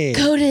 squeak.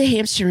 Go to the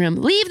hamster room.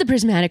 Leave the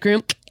prismatic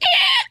room.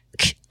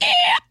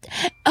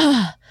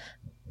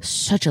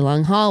 Such a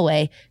long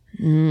hallway.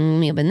 Let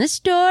me open this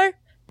door.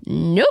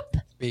 Nope.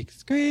 Squeak,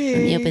 squeak.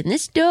 Let me open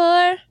this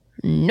door.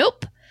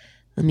 Nope.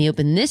 Let me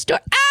open this door.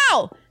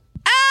 Ow!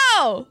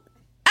 Ow!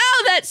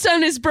 Ow, that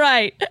sun is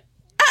bright.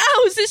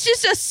 Ow, is this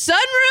just a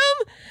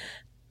sunroom?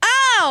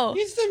 Ow!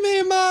 It's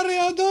me,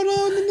 Mario. Don't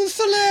own the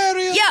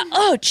solarium. Yeah,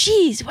 oh,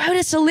 jeez. Why would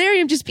a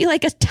solarium just be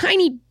like a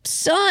tiny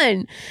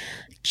sun?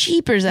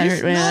 Jeepers, that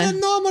hurt, Not a man.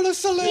 normal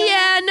solarium.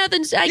 Yeah,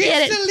 nothing's, I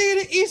get It's it. a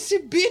little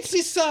itsy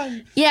bitsy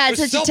sun. Yeah, it's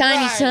It's such a so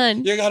tiny bright.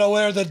 sun. You gotta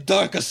wear the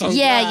darker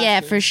sunglasses. Yeah,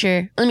 for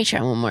sure. Let me try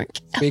one more.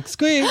 Squeak,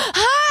 squeak.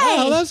 Hi!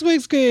 Oh, hello,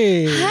 squeak,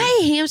 squeak.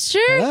 Hi, hamster.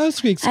 Hello,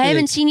 squeak, squeak. I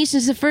haven't seen you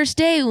since the first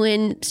day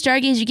when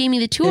Stargazer gave me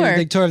the Yeah, tour. the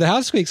big tour of the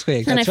house, squeak,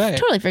 squeak. And That's I right.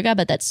 totally forgot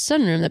about that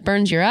sunroom that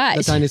burns your The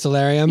eyes. tiny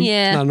solarium.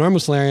 Yeah. It's not a normal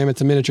solarium. It's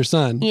a miniature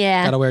sun.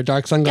 Yeah. Gotta wear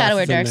dark sunglasses. Gotta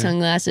wear in dark there.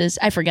 sunglasses.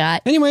 I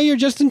forgot. Anyway, you're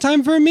just in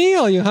time for a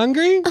meal. You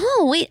hungry?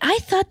 Oh, wait. I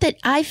thought that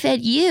I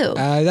fed you.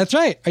 That's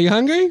right. Are you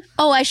hungry?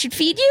 Oh, I should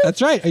feed you?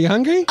 That's right. Are you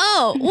hungry?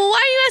 Oh, well, why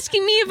are you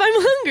asking me if I'm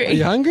Are hungry?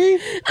 you hungry?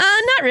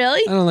 Not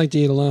really. I don't like to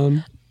eat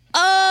alone.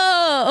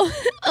 Oh,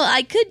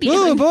 I could be. Oh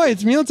hungry. boy,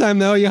 it's mealtime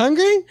though. Are you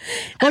hungry?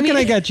 What can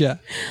I get you?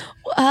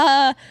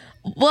 Well,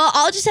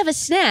 I'll just have a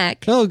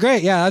snack. Oh,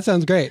 great. Yeah, that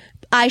sounds great.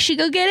 I should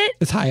go get it?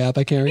 It's high up.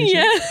 I can't reach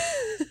Yeah. it.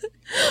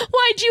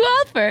 Why'd you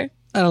offer?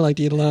 I don't like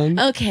to eat alone.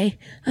 Okay.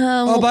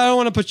 Oh, but I don't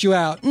want to put you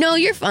out. No,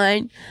 you're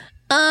fine.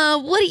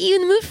 What are you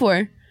in the mood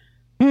for?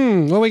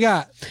 What we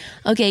got?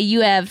 Okay,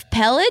 you have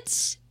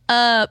pellets.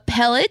 You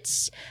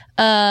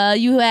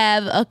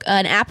have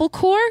an apple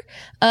core.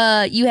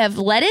 You have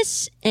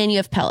lettuce, and you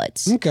have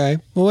pellets. Okay.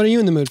 Well, what are you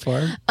in the mood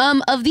for?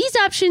 Of these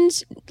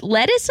options,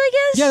 lettuce, I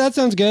guess. Yeah, that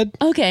sounds good.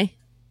 Okay.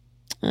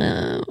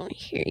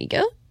 Here you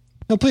go.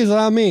 No, please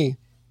allow me.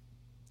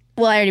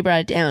 Well, I already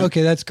brought it down.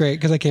 Okay, that's great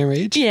because I can't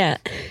reach. Yeah.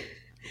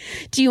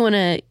 Do you want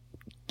to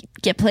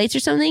get plates or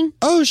something?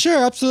 Oh, sure,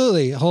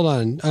 absolutely. Hold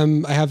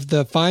on. I have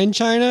the fine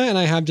china and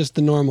I have just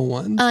the normal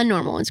ones.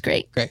 Normal one's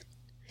great. Great.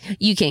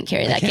 You can't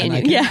carry that, can you?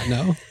 I can't. Yeah.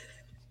 No.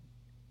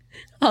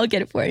 I'll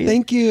get it for you.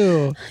 Thank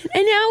you.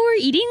 And now we're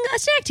eating a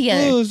snack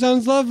together. Oh,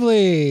 sounds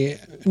lovely.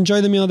 Enjoy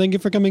the meal. Thank you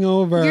for coming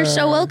over. You're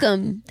so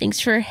welcome. Thanks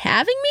for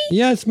having me.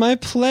 Yeah, it's my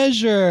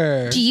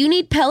pleasure. Do you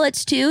need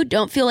pellets too?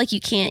 Don't feel like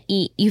you can't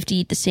eat. You have to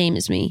eat the same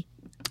as me.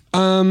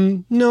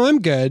 No, I'm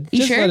good. You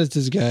Just sure? lettuce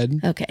is good.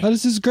 Okay.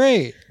 Lettuce is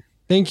great.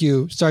 Thank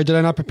you. Sorry, did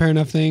I not prepare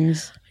enough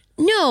things?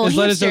 No, Is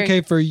lettuce hamster.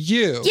 okay for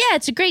you? Yeah,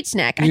 it's a great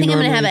snack. I You think I'm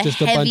going to have normally a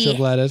just a bunch of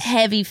lettuce.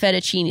 heavy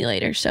fettuccine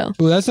later. So,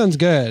 Ooh, that sounds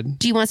good.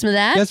 do you want some of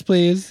that? Yes,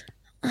 please.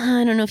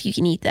 I don't know if you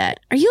can eat that.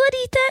 Are you allowed to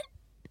eat that?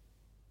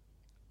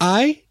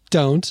 I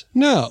don't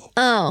know.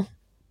 Oh,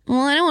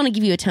 well, I don't want to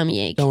give you a tummy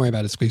ache. Don't worry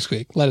about it. Squeak,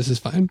 squeak. Lettuce is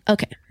fine.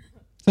 Okay.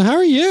 So how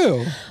are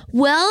you?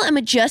 Well, I'm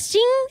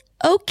adjusting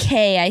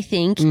okay, I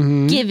think,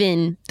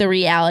 given the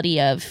reality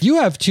of. You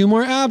have 2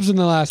 more abs than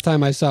the last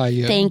time I saw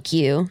you. Thank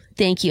you.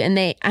 And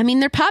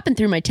they're popping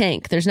through my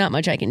tank. There's not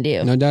much I can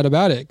do. No doubt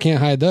about it. Can't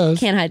hide those.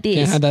 Can't hide these.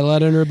 Can't hide that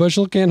light under a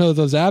bushel. Can't hold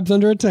those abs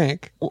under a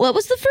tank. What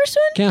was the first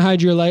one? Can't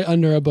hide your light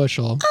under a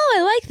bushel. Oh,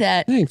 I like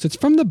that. Thanks. It's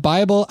from the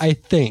Bible, I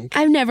think.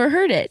 I've never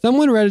heard it.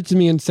 Someone read it to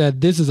me and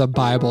said, this is a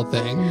Bible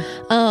thing.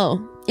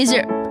 Oh, is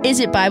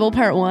it Bible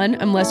part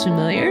 1? I'm less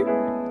familiar.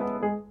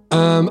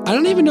 I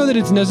don't even know that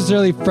it's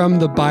necessarily from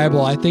the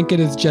Bible. I think it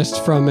is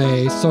just from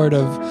a sort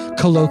of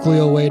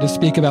colloquial way to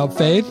speak about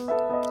faith.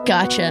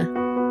 Gotcha.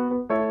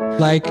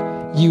 Like,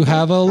 you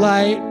have a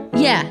light.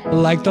 Yeah.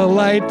 Like the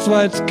light's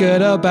what's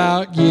good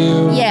about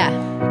you. Yeah.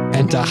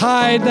 And to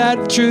hide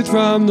that truth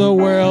from the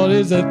world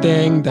is a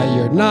thing that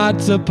you're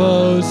not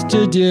supposed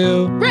to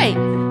do. Right.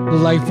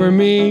 Like for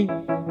me,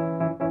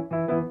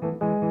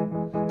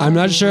 I'm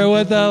not sure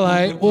what the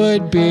light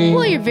would be.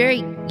 Well,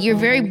 you're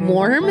very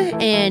warm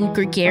and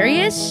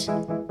gregarious.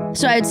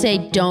 So I would say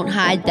don't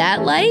hide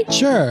that light.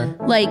 Sure.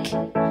 Like,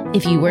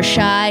 If you were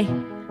shy,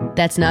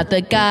 that's not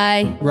the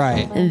guy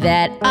Right.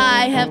 that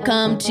I have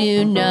come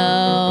to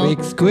know.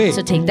 Squeak, squeak.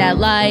 So take that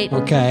light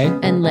Okay.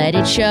 and let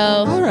it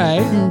show. All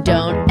right.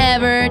 Don't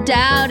ever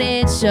doubt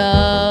it,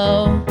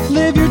 so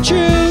Live your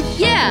truth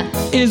yeah,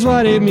 is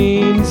what it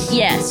means.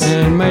 yes,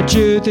 And my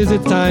truth is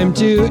it's time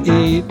to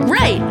eat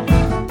right,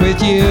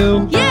 with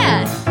you,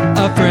 yeah,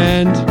 a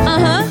friend.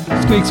 uh-huh.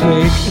 Squeak,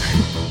 squeak.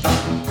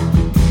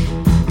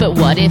 But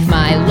what if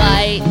my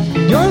light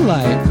Your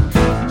light.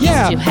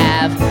 Yeah. to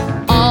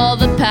have all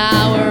the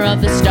power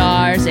of the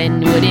stars,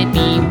 and would it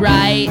be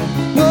right?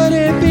 Would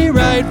it be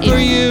right for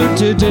you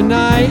to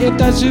deny if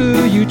that's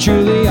who you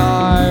truly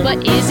are?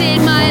 But is it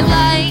my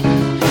light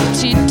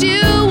to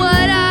do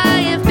what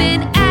I have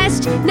been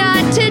asked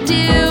not to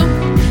do?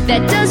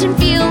 That doesn't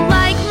feel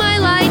like my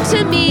light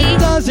to me.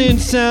 Doesn't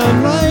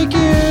sound like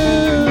you.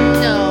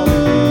 No.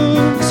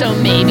 So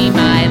maybe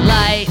my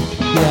light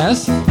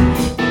Yes.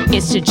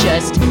 is to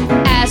just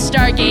ask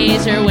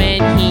Stargazer when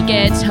he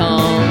gets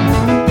home.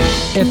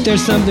 If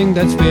there's something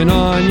that's been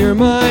on your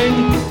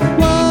mind,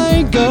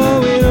 why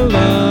go it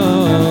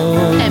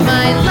alone? And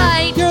my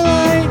light Your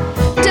light.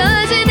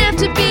 doesn't have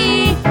to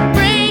be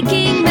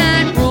breaking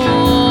that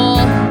rule.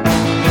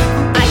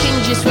 I can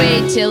just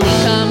wait till he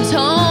comes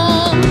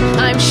home.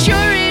 I'm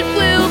sure it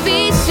will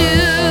be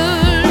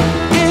soon.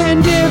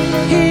 And if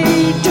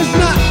he does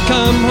not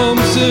come home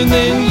soon,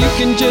 then you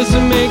can just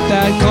make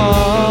that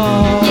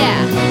call.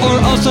 Yeah. Or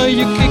also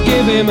you could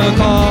give him a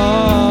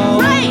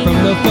call. Right.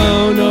 From the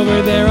phone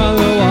over there on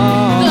the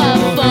wall.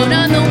 The phone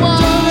on the wall.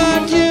 Do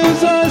not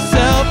use a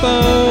cell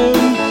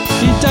phone.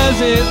 He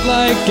doesn't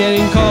like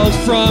getting calls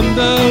from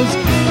those.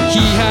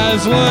 He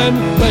has one,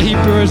 but he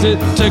prefers it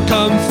to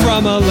come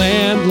from a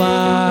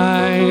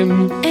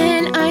landline.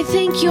 And I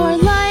think your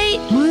light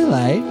My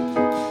light.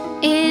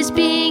 is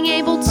being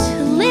able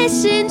to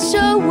listen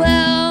so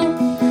well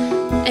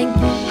and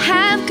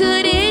have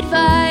good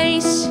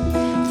advice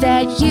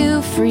that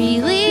you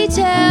freely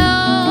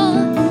tell.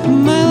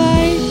 My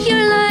light.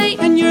 Your light,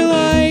 And your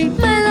light.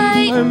 my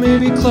light. Are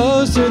maybe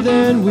closer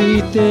than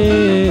we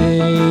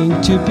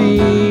think to be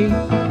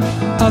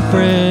a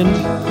friend.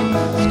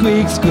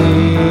 Squeak,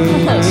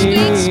 squeak. Oh,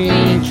 squeak,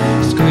 squeak.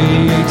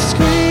 Squeak,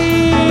 squeak.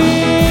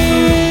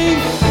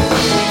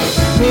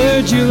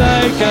 Would you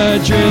like a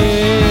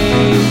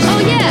drink? Oh,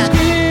 yeah.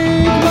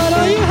 Squeak, what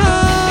do you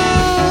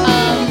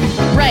have?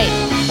 Right.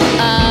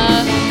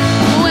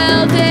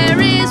 Well, there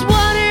is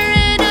water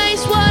and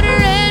ice water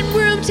and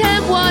room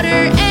temp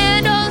water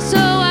and also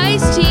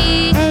iced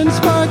tea. And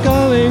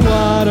sparkling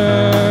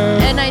water.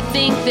 And I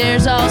think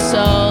there's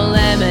also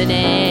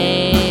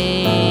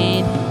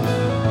lemonade.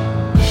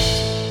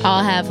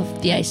 I'll have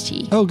the iced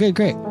tea. Oh, good,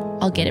 great.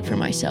 I'll get it for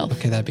myself.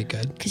 Okay, that'd be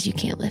good. Because you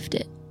can't lift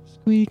it.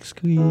 Squeak,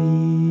 squeak.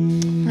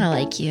 I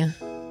like you.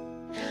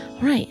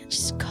 All right,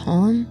 just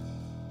call him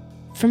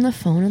from the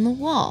phone on the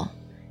wall.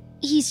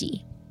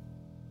 Easy.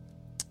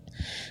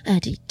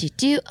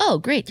 Oh,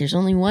 great. There's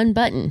only one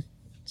button.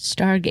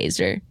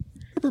 Stargazer.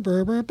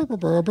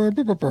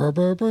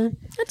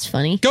 That's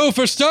funny. Go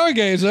for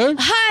Stargazer.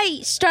 Hi,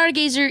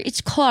 Stargazer. It's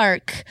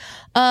Clark.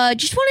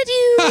 Just want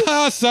to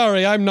do...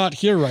 Sorry, I'm not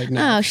here right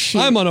now. Oh, shoot.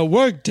 I'm on a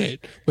work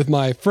date with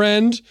my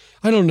friend.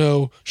 I don't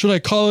know. Should I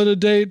call it a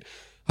date?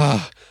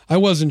 I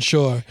wasn't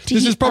sure.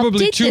 This he is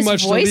probably update too this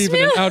much to leave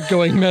in an voicemail?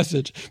 outgoing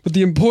message. But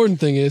the important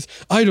thing is,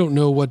 I don't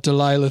know what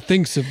Delilah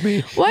thinks of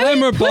me. Why would I'm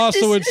you her put boss,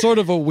 so this- it's sort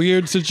of a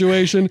weird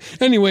situation.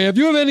 Anyway, if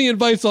you have any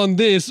advice on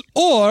this,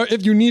 or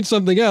if you need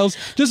something else,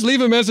 just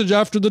leave a message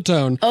after the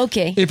tone.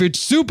 Okay. If it's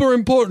super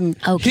important,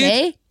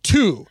 Okay. hit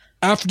 2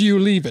 after you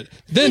leave it.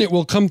 Then it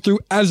will come through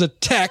as a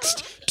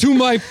text to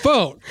my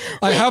phone.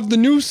 I have the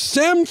new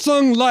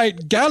Samsung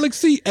Light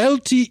Galaxy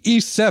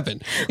LTE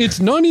 7. It's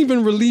not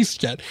even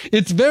released yet.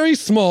 It's very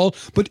small,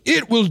 but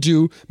it will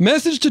do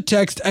message to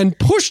text and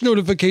push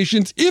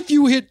notifications if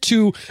you hit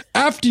 2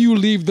 after you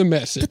leave the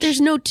message. But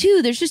there's no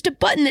 2. There's just a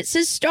button that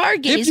says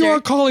Stargazer. If you are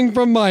calling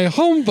from my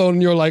home phone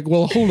and you're like,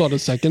 well, hold on a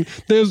second,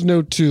 there's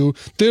no 2,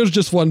 there's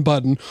just one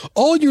button.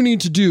 All you need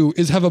to do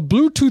is have a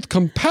Bluetooth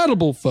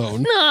compatible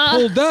phone,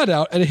 pull that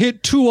out and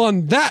hit 2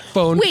 on that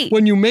phone Wait.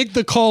 when you make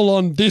the call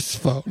on this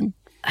phone.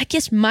 I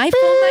guess my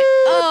phone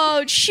might...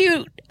 Oh,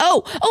 shoot.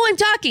 Oh, I'm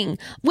talking.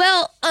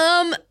 Well,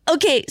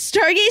 okay,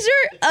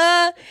 Stargazer,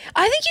 I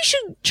think you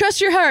should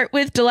trust your heart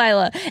with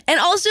Delilah. And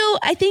also,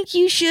 I think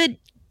you should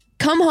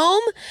come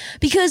home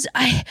because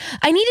I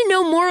need to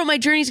know more what my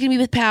journey is going to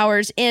be with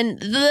powers. And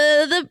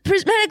the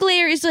prismatic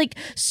layer is like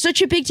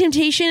such a big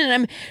temptation, and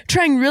I'm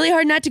trying really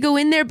hard not to go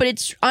in there, but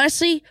it's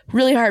honestly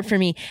really hard for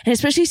me. And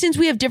especially since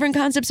we have different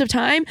concepts of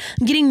time,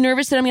 I'm getting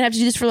nervous that I'm going to have to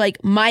do this for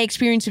like my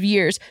experience of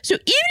years. So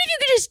even if you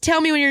could just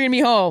tell me when you're going to be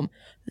home,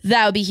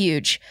 that would be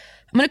huge.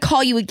 I'm going to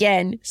call you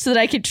again so that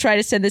I can try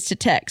to send this to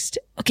text.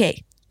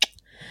 Okay.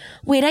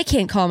 Wait, I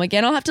can't call him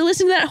again. I'll have to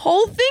listen to that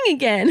whole thing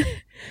again.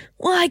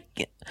 Well,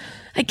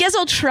 I guess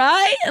I'll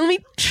try. Let me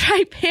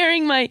try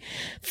pairing my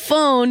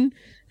phone.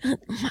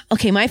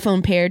 Okay, my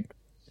phone paired.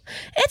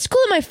 It's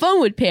cool that my phone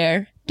would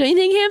pair. Don't you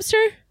think,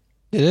 hamster?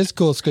 It is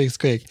cool, squeak,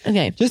 squeak.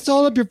 Okay. Just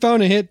hold up your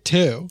phone and hit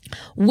 2.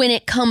 When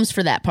it comes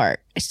for that part.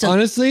 I still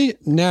Honestly,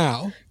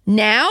 now.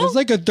 Now? There's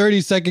like a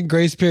 30-second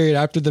grace period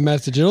after the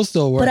message. It'll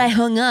still work. But I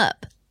hung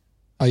up.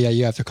 Oh, yeah,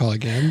 you have to call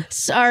again.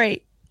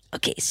 Sorry.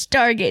 Okay,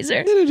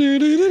 Stargazer.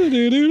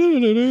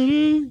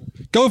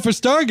 Go for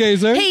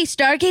Stargazer. Hey,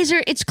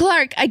 Stargazer, it's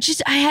Clark. I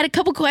had a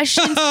couple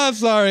questions.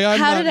 Sorry, I'm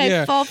How not did I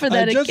here. fall for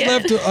that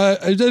again?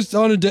 I just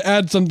wanted to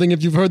add something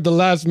if you've heard the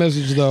last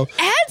message, though.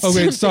 Add Oh, wait,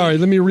 something? sorry.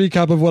 Let me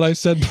recap of what I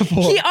said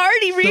before. He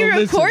already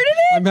re-recorded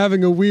it? I'm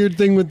having a weird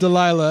thing with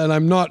Delilah, and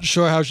I'm not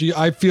sure how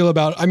I feel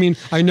about... I mean,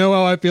 I know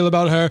how I feel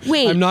about her.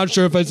 Wait. I'm not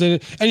sure if I said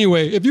it.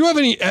 Anyway, if you have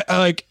any,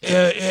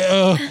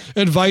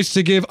 advice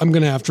to give, I'm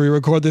going to have to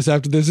re-record this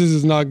after this. This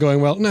is not going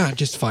well. Nah,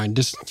 just fine.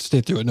 Just stay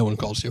through it. No one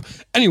calls you.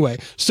 Anyway,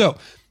 so...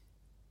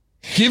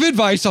 give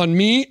advice on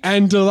me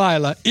and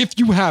Delilah if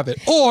you have it.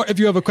 Or if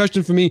you have a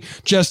question for me,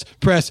 just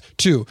press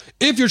 2.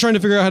 If you're trying to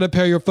figure out how to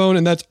pair your phone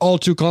and that's all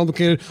too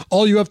complicated,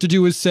 all you have to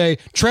do is say,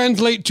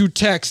 translate to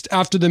text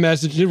after the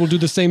message. It will do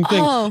the same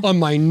thing on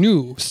my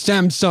new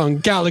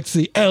Samsung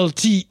Galaxy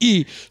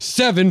LTE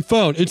 7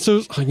 phone. It's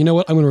so... you know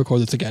what? I'm going to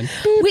record this again.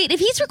 Wait, if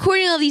he's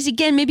recording all these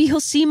again, maybe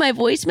he'll see my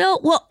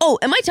voicemail? Well,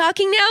 am I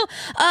talking now?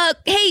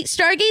 Hey,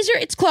 Stargazer,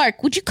 it's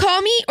Clark. Would you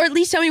call me or at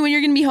least tell me when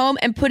you're going to be home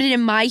and put it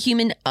in my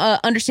human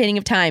understanding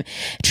of time?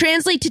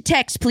 Translate to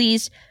text,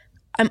 please.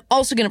 I'm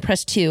also going to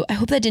press 2. I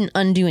hope that didn't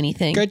undo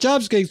anything. Good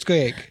job, Squeak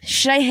Squeak.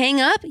 Should I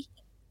hang up?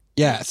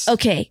 Yes.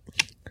 Okay.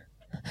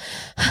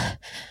 I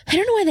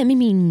don't know why that made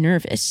me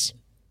nervous.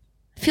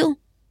 I feel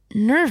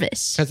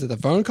nervous. Because of the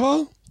phone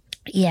call?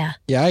 Yeah.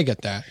 Yeah, I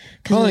get that.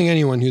 Calling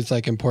anyone who's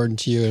like important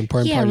to you, an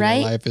important part of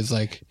your life is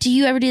like... Do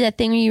you ever do that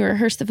thing where you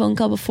rehearse the phone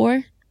call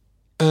before?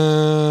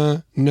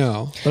 No.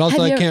 But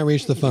also I can't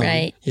reach the phone.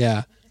 Right.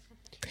 Yeah.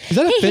 Is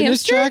that a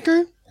fitness hamster?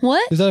 tracker?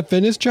 What? Is that a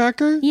fitness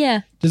tracker?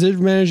 Yeah. Does it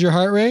manage your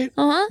heart rate?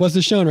 Uh-huh. What's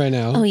it showing right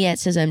now? Oh, yeah, it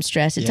says I'm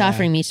stressed. It's Yeah.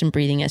 offering me some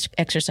breathing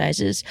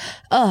exercises.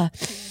 I'm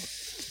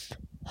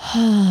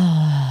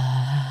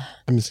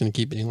just going to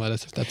keep eating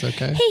lettuce if that's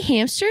okay. Hey,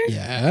 hamster.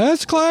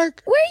 Yes,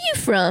 Clark? Where are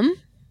you from?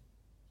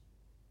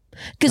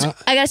 Because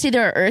I gotta say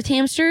there are earth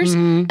hamsters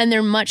and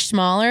they're much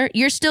smaller.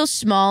 You're still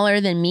smaller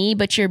than me,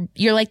 but you're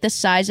like the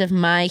size of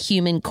my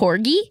human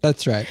corgi.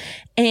 That's right.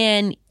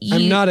 And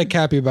I'm not a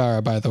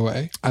capybara, by the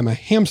way. I'm a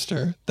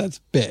hamster that's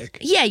big.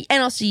 Yeah,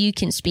 and also you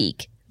can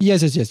speak.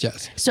 Yes.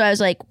 So I was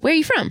like, where are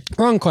you from?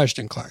 Wrong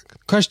question,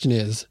 Clark. Question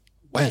is,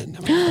 when?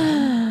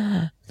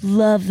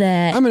 Love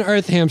that. I'm an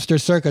earth hamster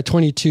circa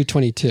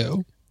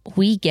 2222.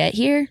 We get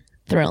here.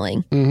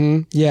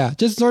 Thrilling. Yeah,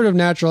 just sort of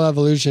natural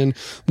evolution.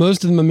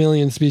 Most of the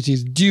mammalian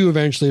species do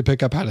eventually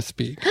pick up how to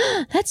speak.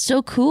 That's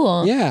so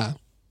cool. Yeah.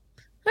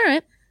 All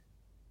right.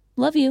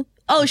 Love you.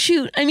 Oh,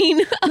 shoot. I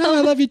mean... No,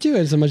 I love you too,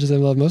 as much as I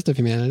love most of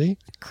humanity.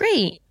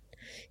 Great.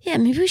 Yeah,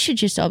 maybe we should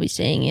just all be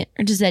saying it.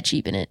 Or does that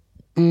cheapen it?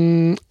 I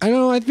don't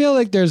know. I feel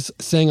like there's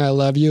saying I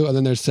love you, and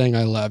then there's saying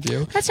I love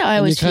you. That's how I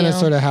always feel. You kind of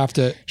sort of have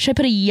to... Should I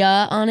put a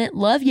ya on it?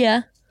 Love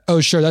ya. Oh,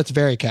 sure. That's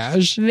very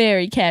cash.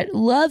 Very cat.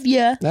 Love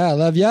ya. Yeah,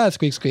 love ya,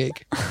 squeak,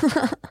 squeak.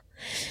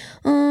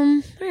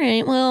 All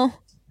right.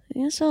 Well, I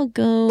guess I'll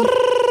go.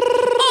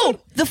 Oh,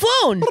 the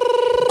phone.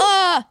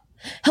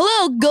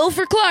 Hello,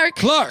 Gopher Clark.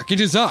 Clark, it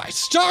is I,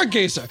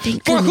 Stargazer,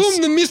 Thank for goodness.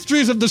 whom the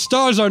mysteries of the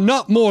stars are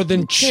not more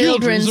than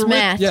children's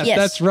Math. Yes,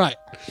 that's right.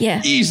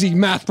 Yeah. Easy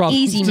math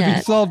problems Easy to math.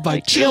 be solved by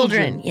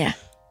children. Yeah.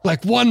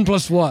 Like 1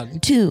 + 1.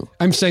 2.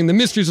 I'm saying the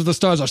mysteries of the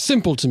stars are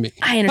simple to me.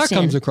 I understand. That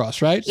comes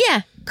across, right?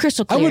 Yeah.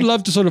 Crystal clear. I would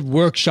love to sort of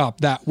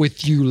workshop that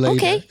with you later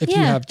Okay. if yeah.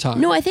 you have time.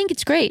 No, I think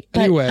it's great.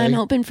 But Anyway. I'm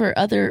hoping for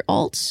other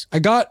alts. I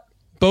got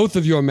both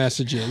of your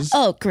messages.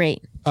 Oh,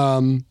 great.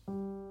 I'm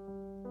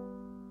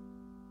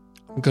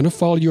going to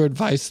follow your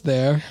advice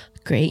there.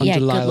 Great. On Yeah.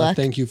 Delilah. Good luck.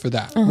 Thank you for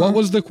that.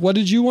 What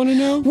did you want to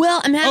know?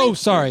 Well, I'm having. Oh,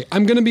 sorry.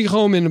 I'm going to be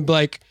home in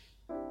like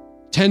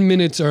 10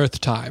 minutes Earth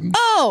time.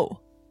 Oh,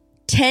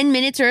 10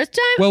 minutes Earth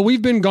time? Well,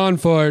 we've been gone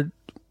for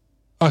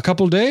a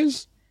couple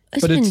days.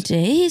 It's been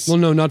days. Well,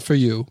 no, not for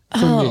you.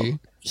 For me.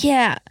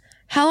 Yeah.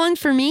 How long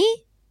for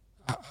me?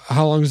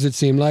 How long does it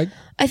seem like?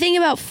 I think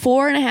about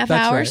 4.5 That's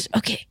hours. right.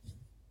 Okay.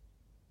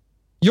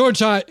 Your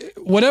time,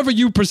 whatever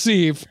you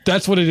perceive,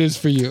 that's what it is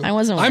for you. I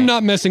wasn't I'm aware.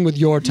 not messing with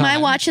your time. My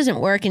watch isn't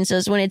working, so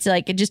it's when it's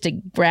like just a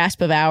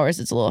grasp of hours,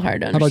 it's a little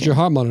hard to How understand. about your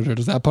heart monitor?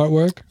 Does that part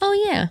work? Oh,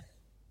 yeah.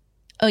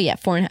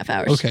 4.5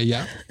 hours. Okay,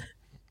 yeah.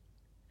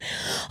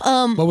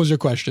 What was your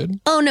question?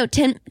 Oh, no,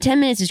 10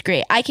 minutes is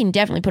great. I can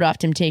definitely put off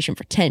temptation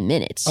for 10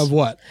 minutes. Of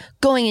what?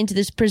 Going into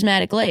this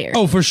prismatic layer.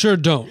 Oh, for sure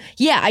don't.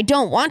 Yeah, I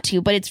don't want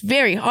to, but it's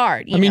very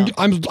hard. You know?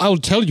 I'll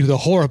tell you the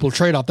horrible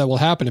trade-off that will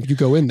happen if you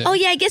go in there. Oh,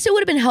 yeah, I guess it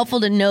would have been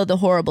helpful to know the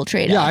horrible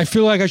trade-off. Yeah, I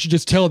feel like I should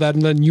just tell that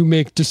and then you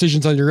make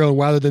decisions on your own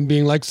rather than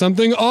being like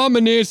something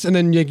ominous and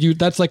then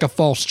that's like a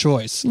false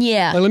choice.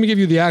 Yeah. Like, let me give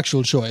you the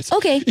actual choice.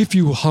 Okay. If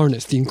you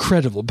harness the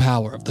incredible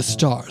power of the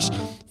stars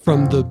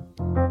from the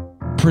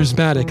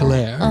prismatic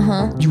layer,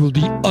 you will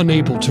be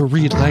unable to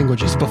read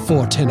languages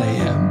before 10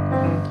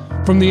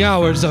 a.m. From the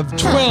hours of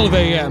 12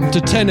 a.m. to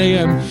 10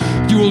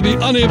 a.m., you will be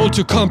unable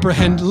to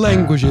comprehend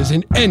languages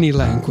in any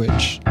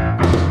language.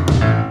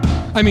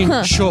 I mean,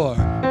 sure.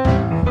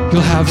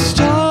 You'll have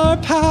star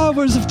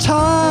powers of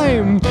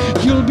time.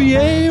 You'll be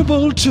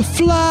able to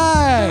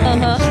fly.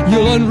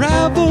 You'll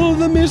unravel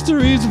the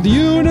mysteries of the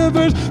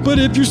universe. But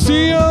if you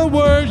see a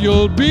word,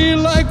 you'll be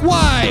like,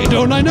 why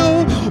don't I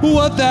know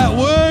what that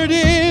word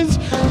is?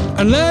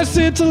 Unless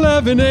it's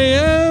 11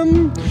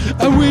 a.m.,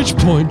 at which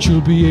point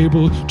you'll be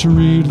able to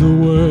read the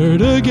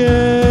word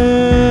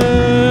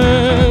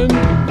again.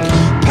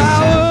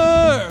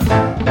 Power.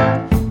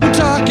 We're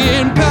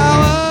talking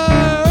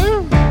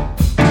power.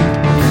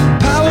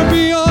 Power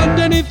beyond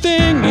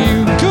anything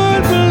you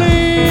could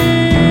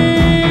believe.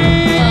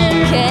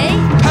 Okay.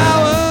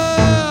 Power.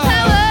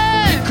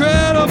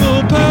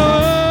 Incredible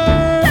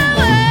power.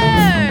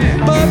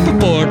 But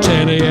before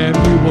 10 a.m.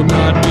 you will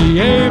not be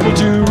able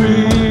to read.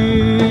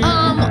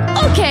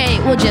 Okay,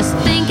 well, just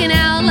thinking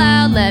out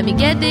loud, let me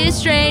get this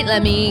straight,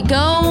 let me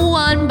go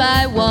one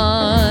by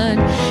one.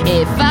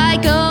 If I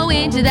go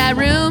into that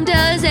room,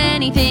 does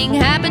anything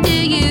happen to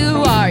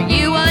you? Are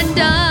you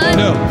undone?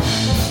 No.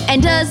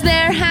 And does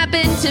there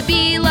happen to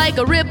be like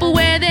a ripple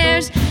where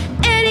there's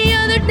any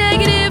other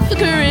negative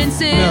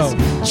occurrences? No.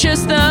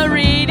 Just the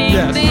reading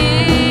Yes.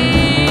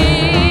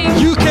 thing.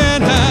 You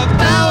can have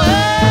power.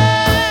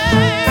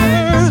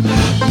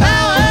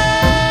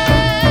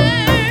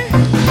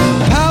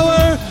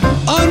 Power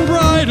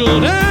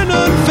unbridled and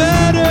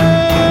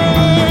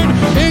unfettered.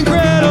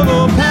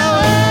 Incredible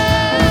power.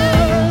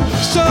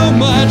 So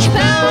much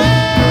power.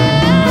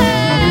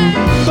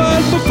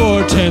 But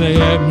before 10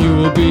 a.m. you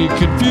will be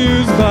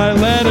confused by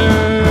letters.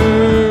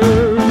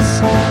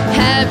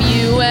 Have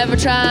you ever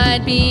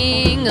tried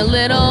being a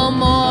little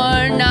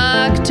more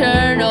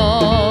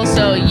nocturnal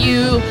so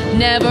you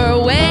never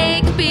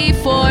wake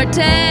before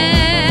 10?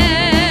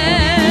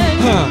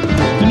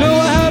 You know,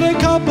 I had a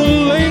couple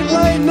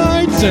late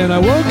nights and I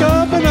woke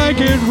up and I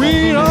could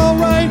read all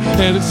right.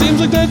 And it seems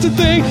like that's a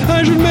thing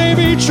I should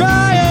maybe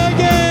try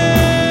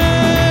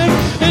again.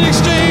 In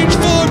exchange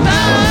for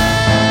power.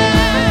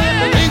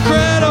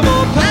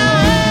 Incredible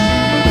power.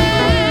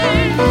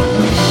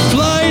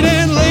 Flight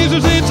and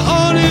lasers, it's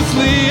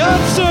honestly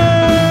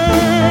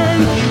absurd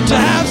to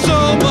have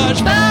so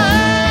much power.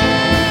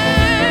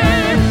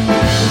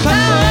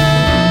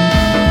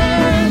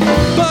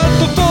 But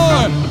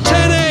before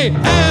 10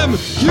 a.m.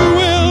 you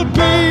will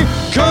be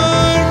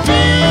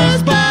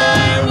confused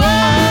by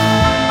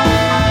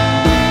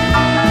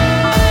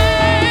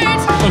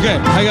words. Okay,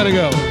 I gotta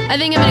go. I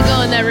think I'm gonna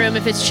go in that room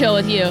if it's chill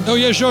with you. Oh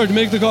yeah, sure,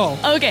 make the call.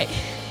 Okay.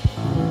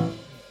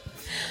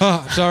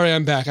 Sorry,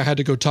 I'm back. I had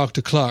to go talk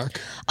to Clark.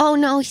 Oh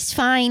no, he's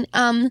fine.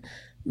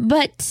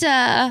 But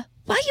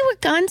while you were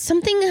gone,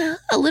 something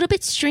a little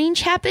bit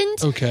strange happened.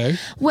 Okay.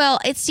 Well,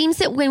 it seems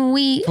that when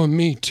we... For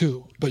me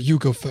too, but you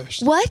go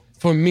first. What?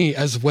 For me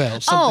as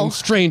well. Something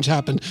strange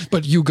happened,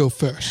 but you go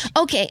first.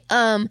 Okay,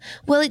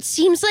 well, it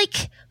seems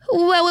like,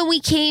 well, when we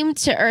came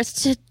to Earth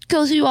to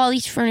go through all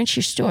these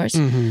furniture stores,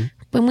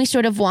 when we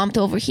sort of womped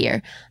over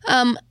here,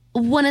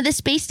 one of the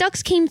space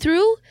ducks came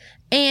through,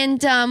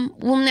 and,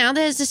 well, now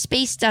there's a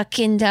space duck,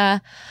 and,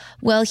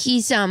 well,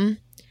 he's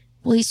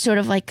sort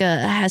of like,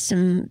 has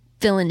some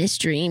villainous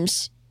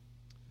dreams.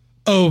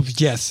 Oh,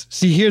 yes.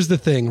 See, here's the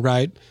thing,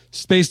 right?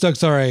 Space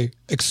ducks are a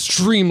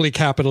extremely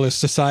capitalist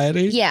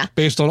society. Yeah.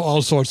 Based on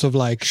all sorts of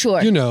like,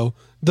 Sure. you know,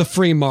 the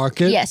free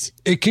market. Yes.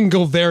 It can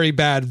go very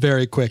bad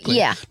very quickly.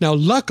 Yeah. Now,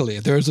 luckily,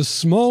 there's a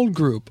small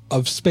group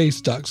of space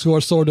ducks who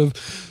are sort of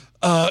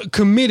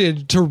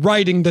committed to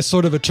righting this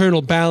sort of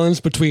eternal balance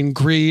between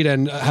greed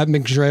and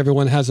making sure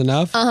everyone has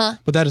enough.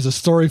 But that is a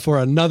story for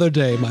another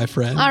day, my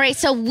friend. All right,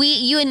 so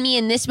you and me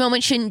in this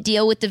moment shouldn't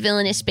deal with the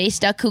villainous space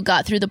duck who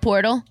got through the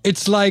portal?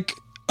 It's like,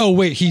 oh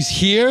wait, he's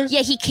here?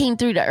 Yeah, he came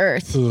through to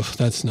Earth. Oof,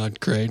 that's not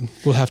great.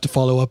 We'll have to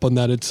follow up on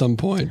that at some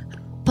point.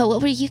 But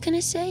what were you going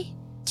to say?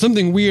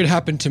 Something weird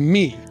happened to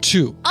me,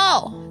 too.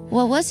 Oh,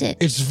 what was it?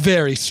 It's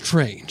very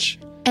strange.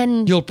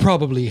 And You'll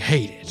probably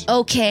hate it.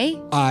 okay.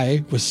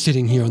 I was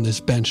sitting here on this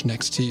bench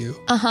next to you,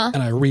 and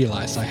I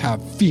realized I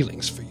have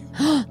feelings for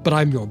you. But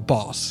I'm your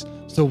boss,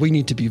 so we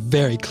need to be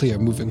very clear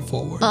moving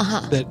forward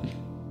that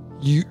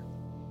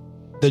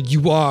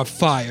you are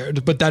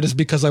fired, but that is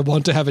because I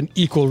want to have an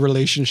equal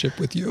relationship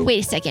with you.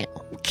 Wait a second.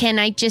 Can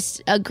I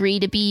just agree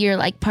to be your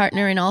like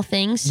partner in all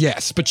things?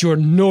 Yes, but you are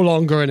no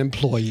longer an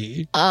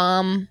employee.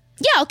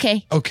 Yeah,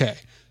 okay. Okay.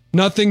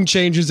 Nothing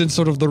changes in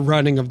sort of the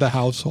running of the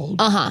household.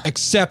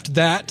 Except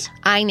that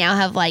I now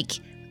have like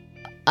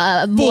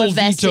a more full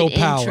vested veto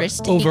power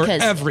interest over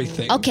because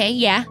everything. Okay,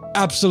 yeah.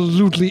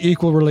 Absolutely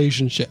equal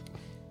relationship.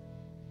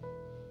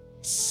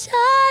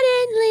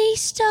 Suddenly,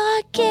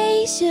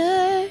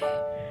 Stargazer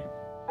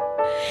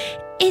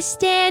is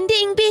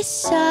standing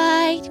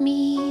beside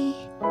me.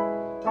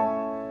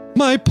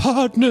 My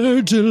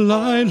partner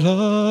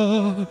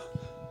Delilah,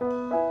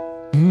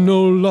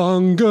 no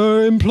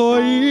longer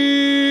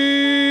employee.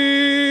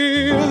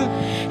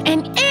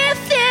 And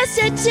if there's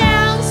a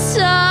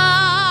downside,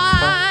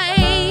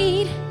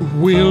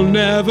 We'll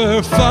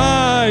never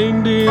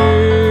find it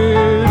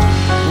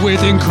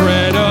with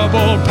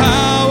incredible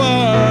power.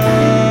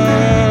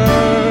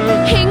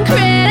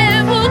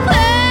 incredible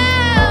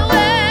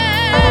power.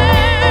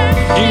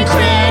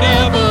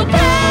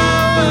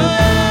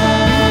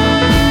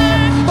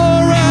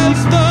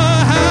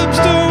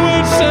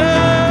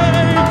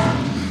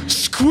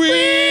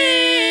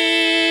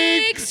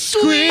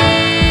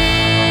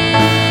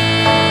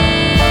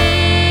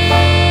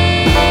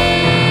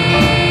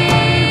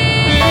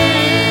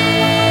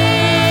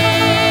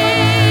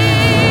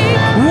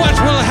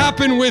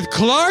 with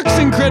Clark's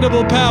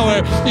incredible power,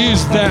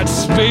 is that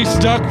space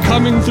duck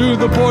coming through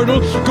the portal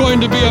going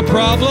to be a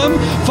problem?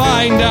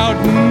 Find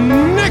out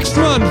next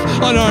month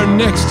on our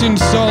next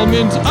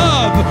installment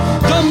of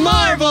the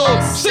Marvel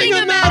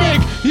Sing-ematic.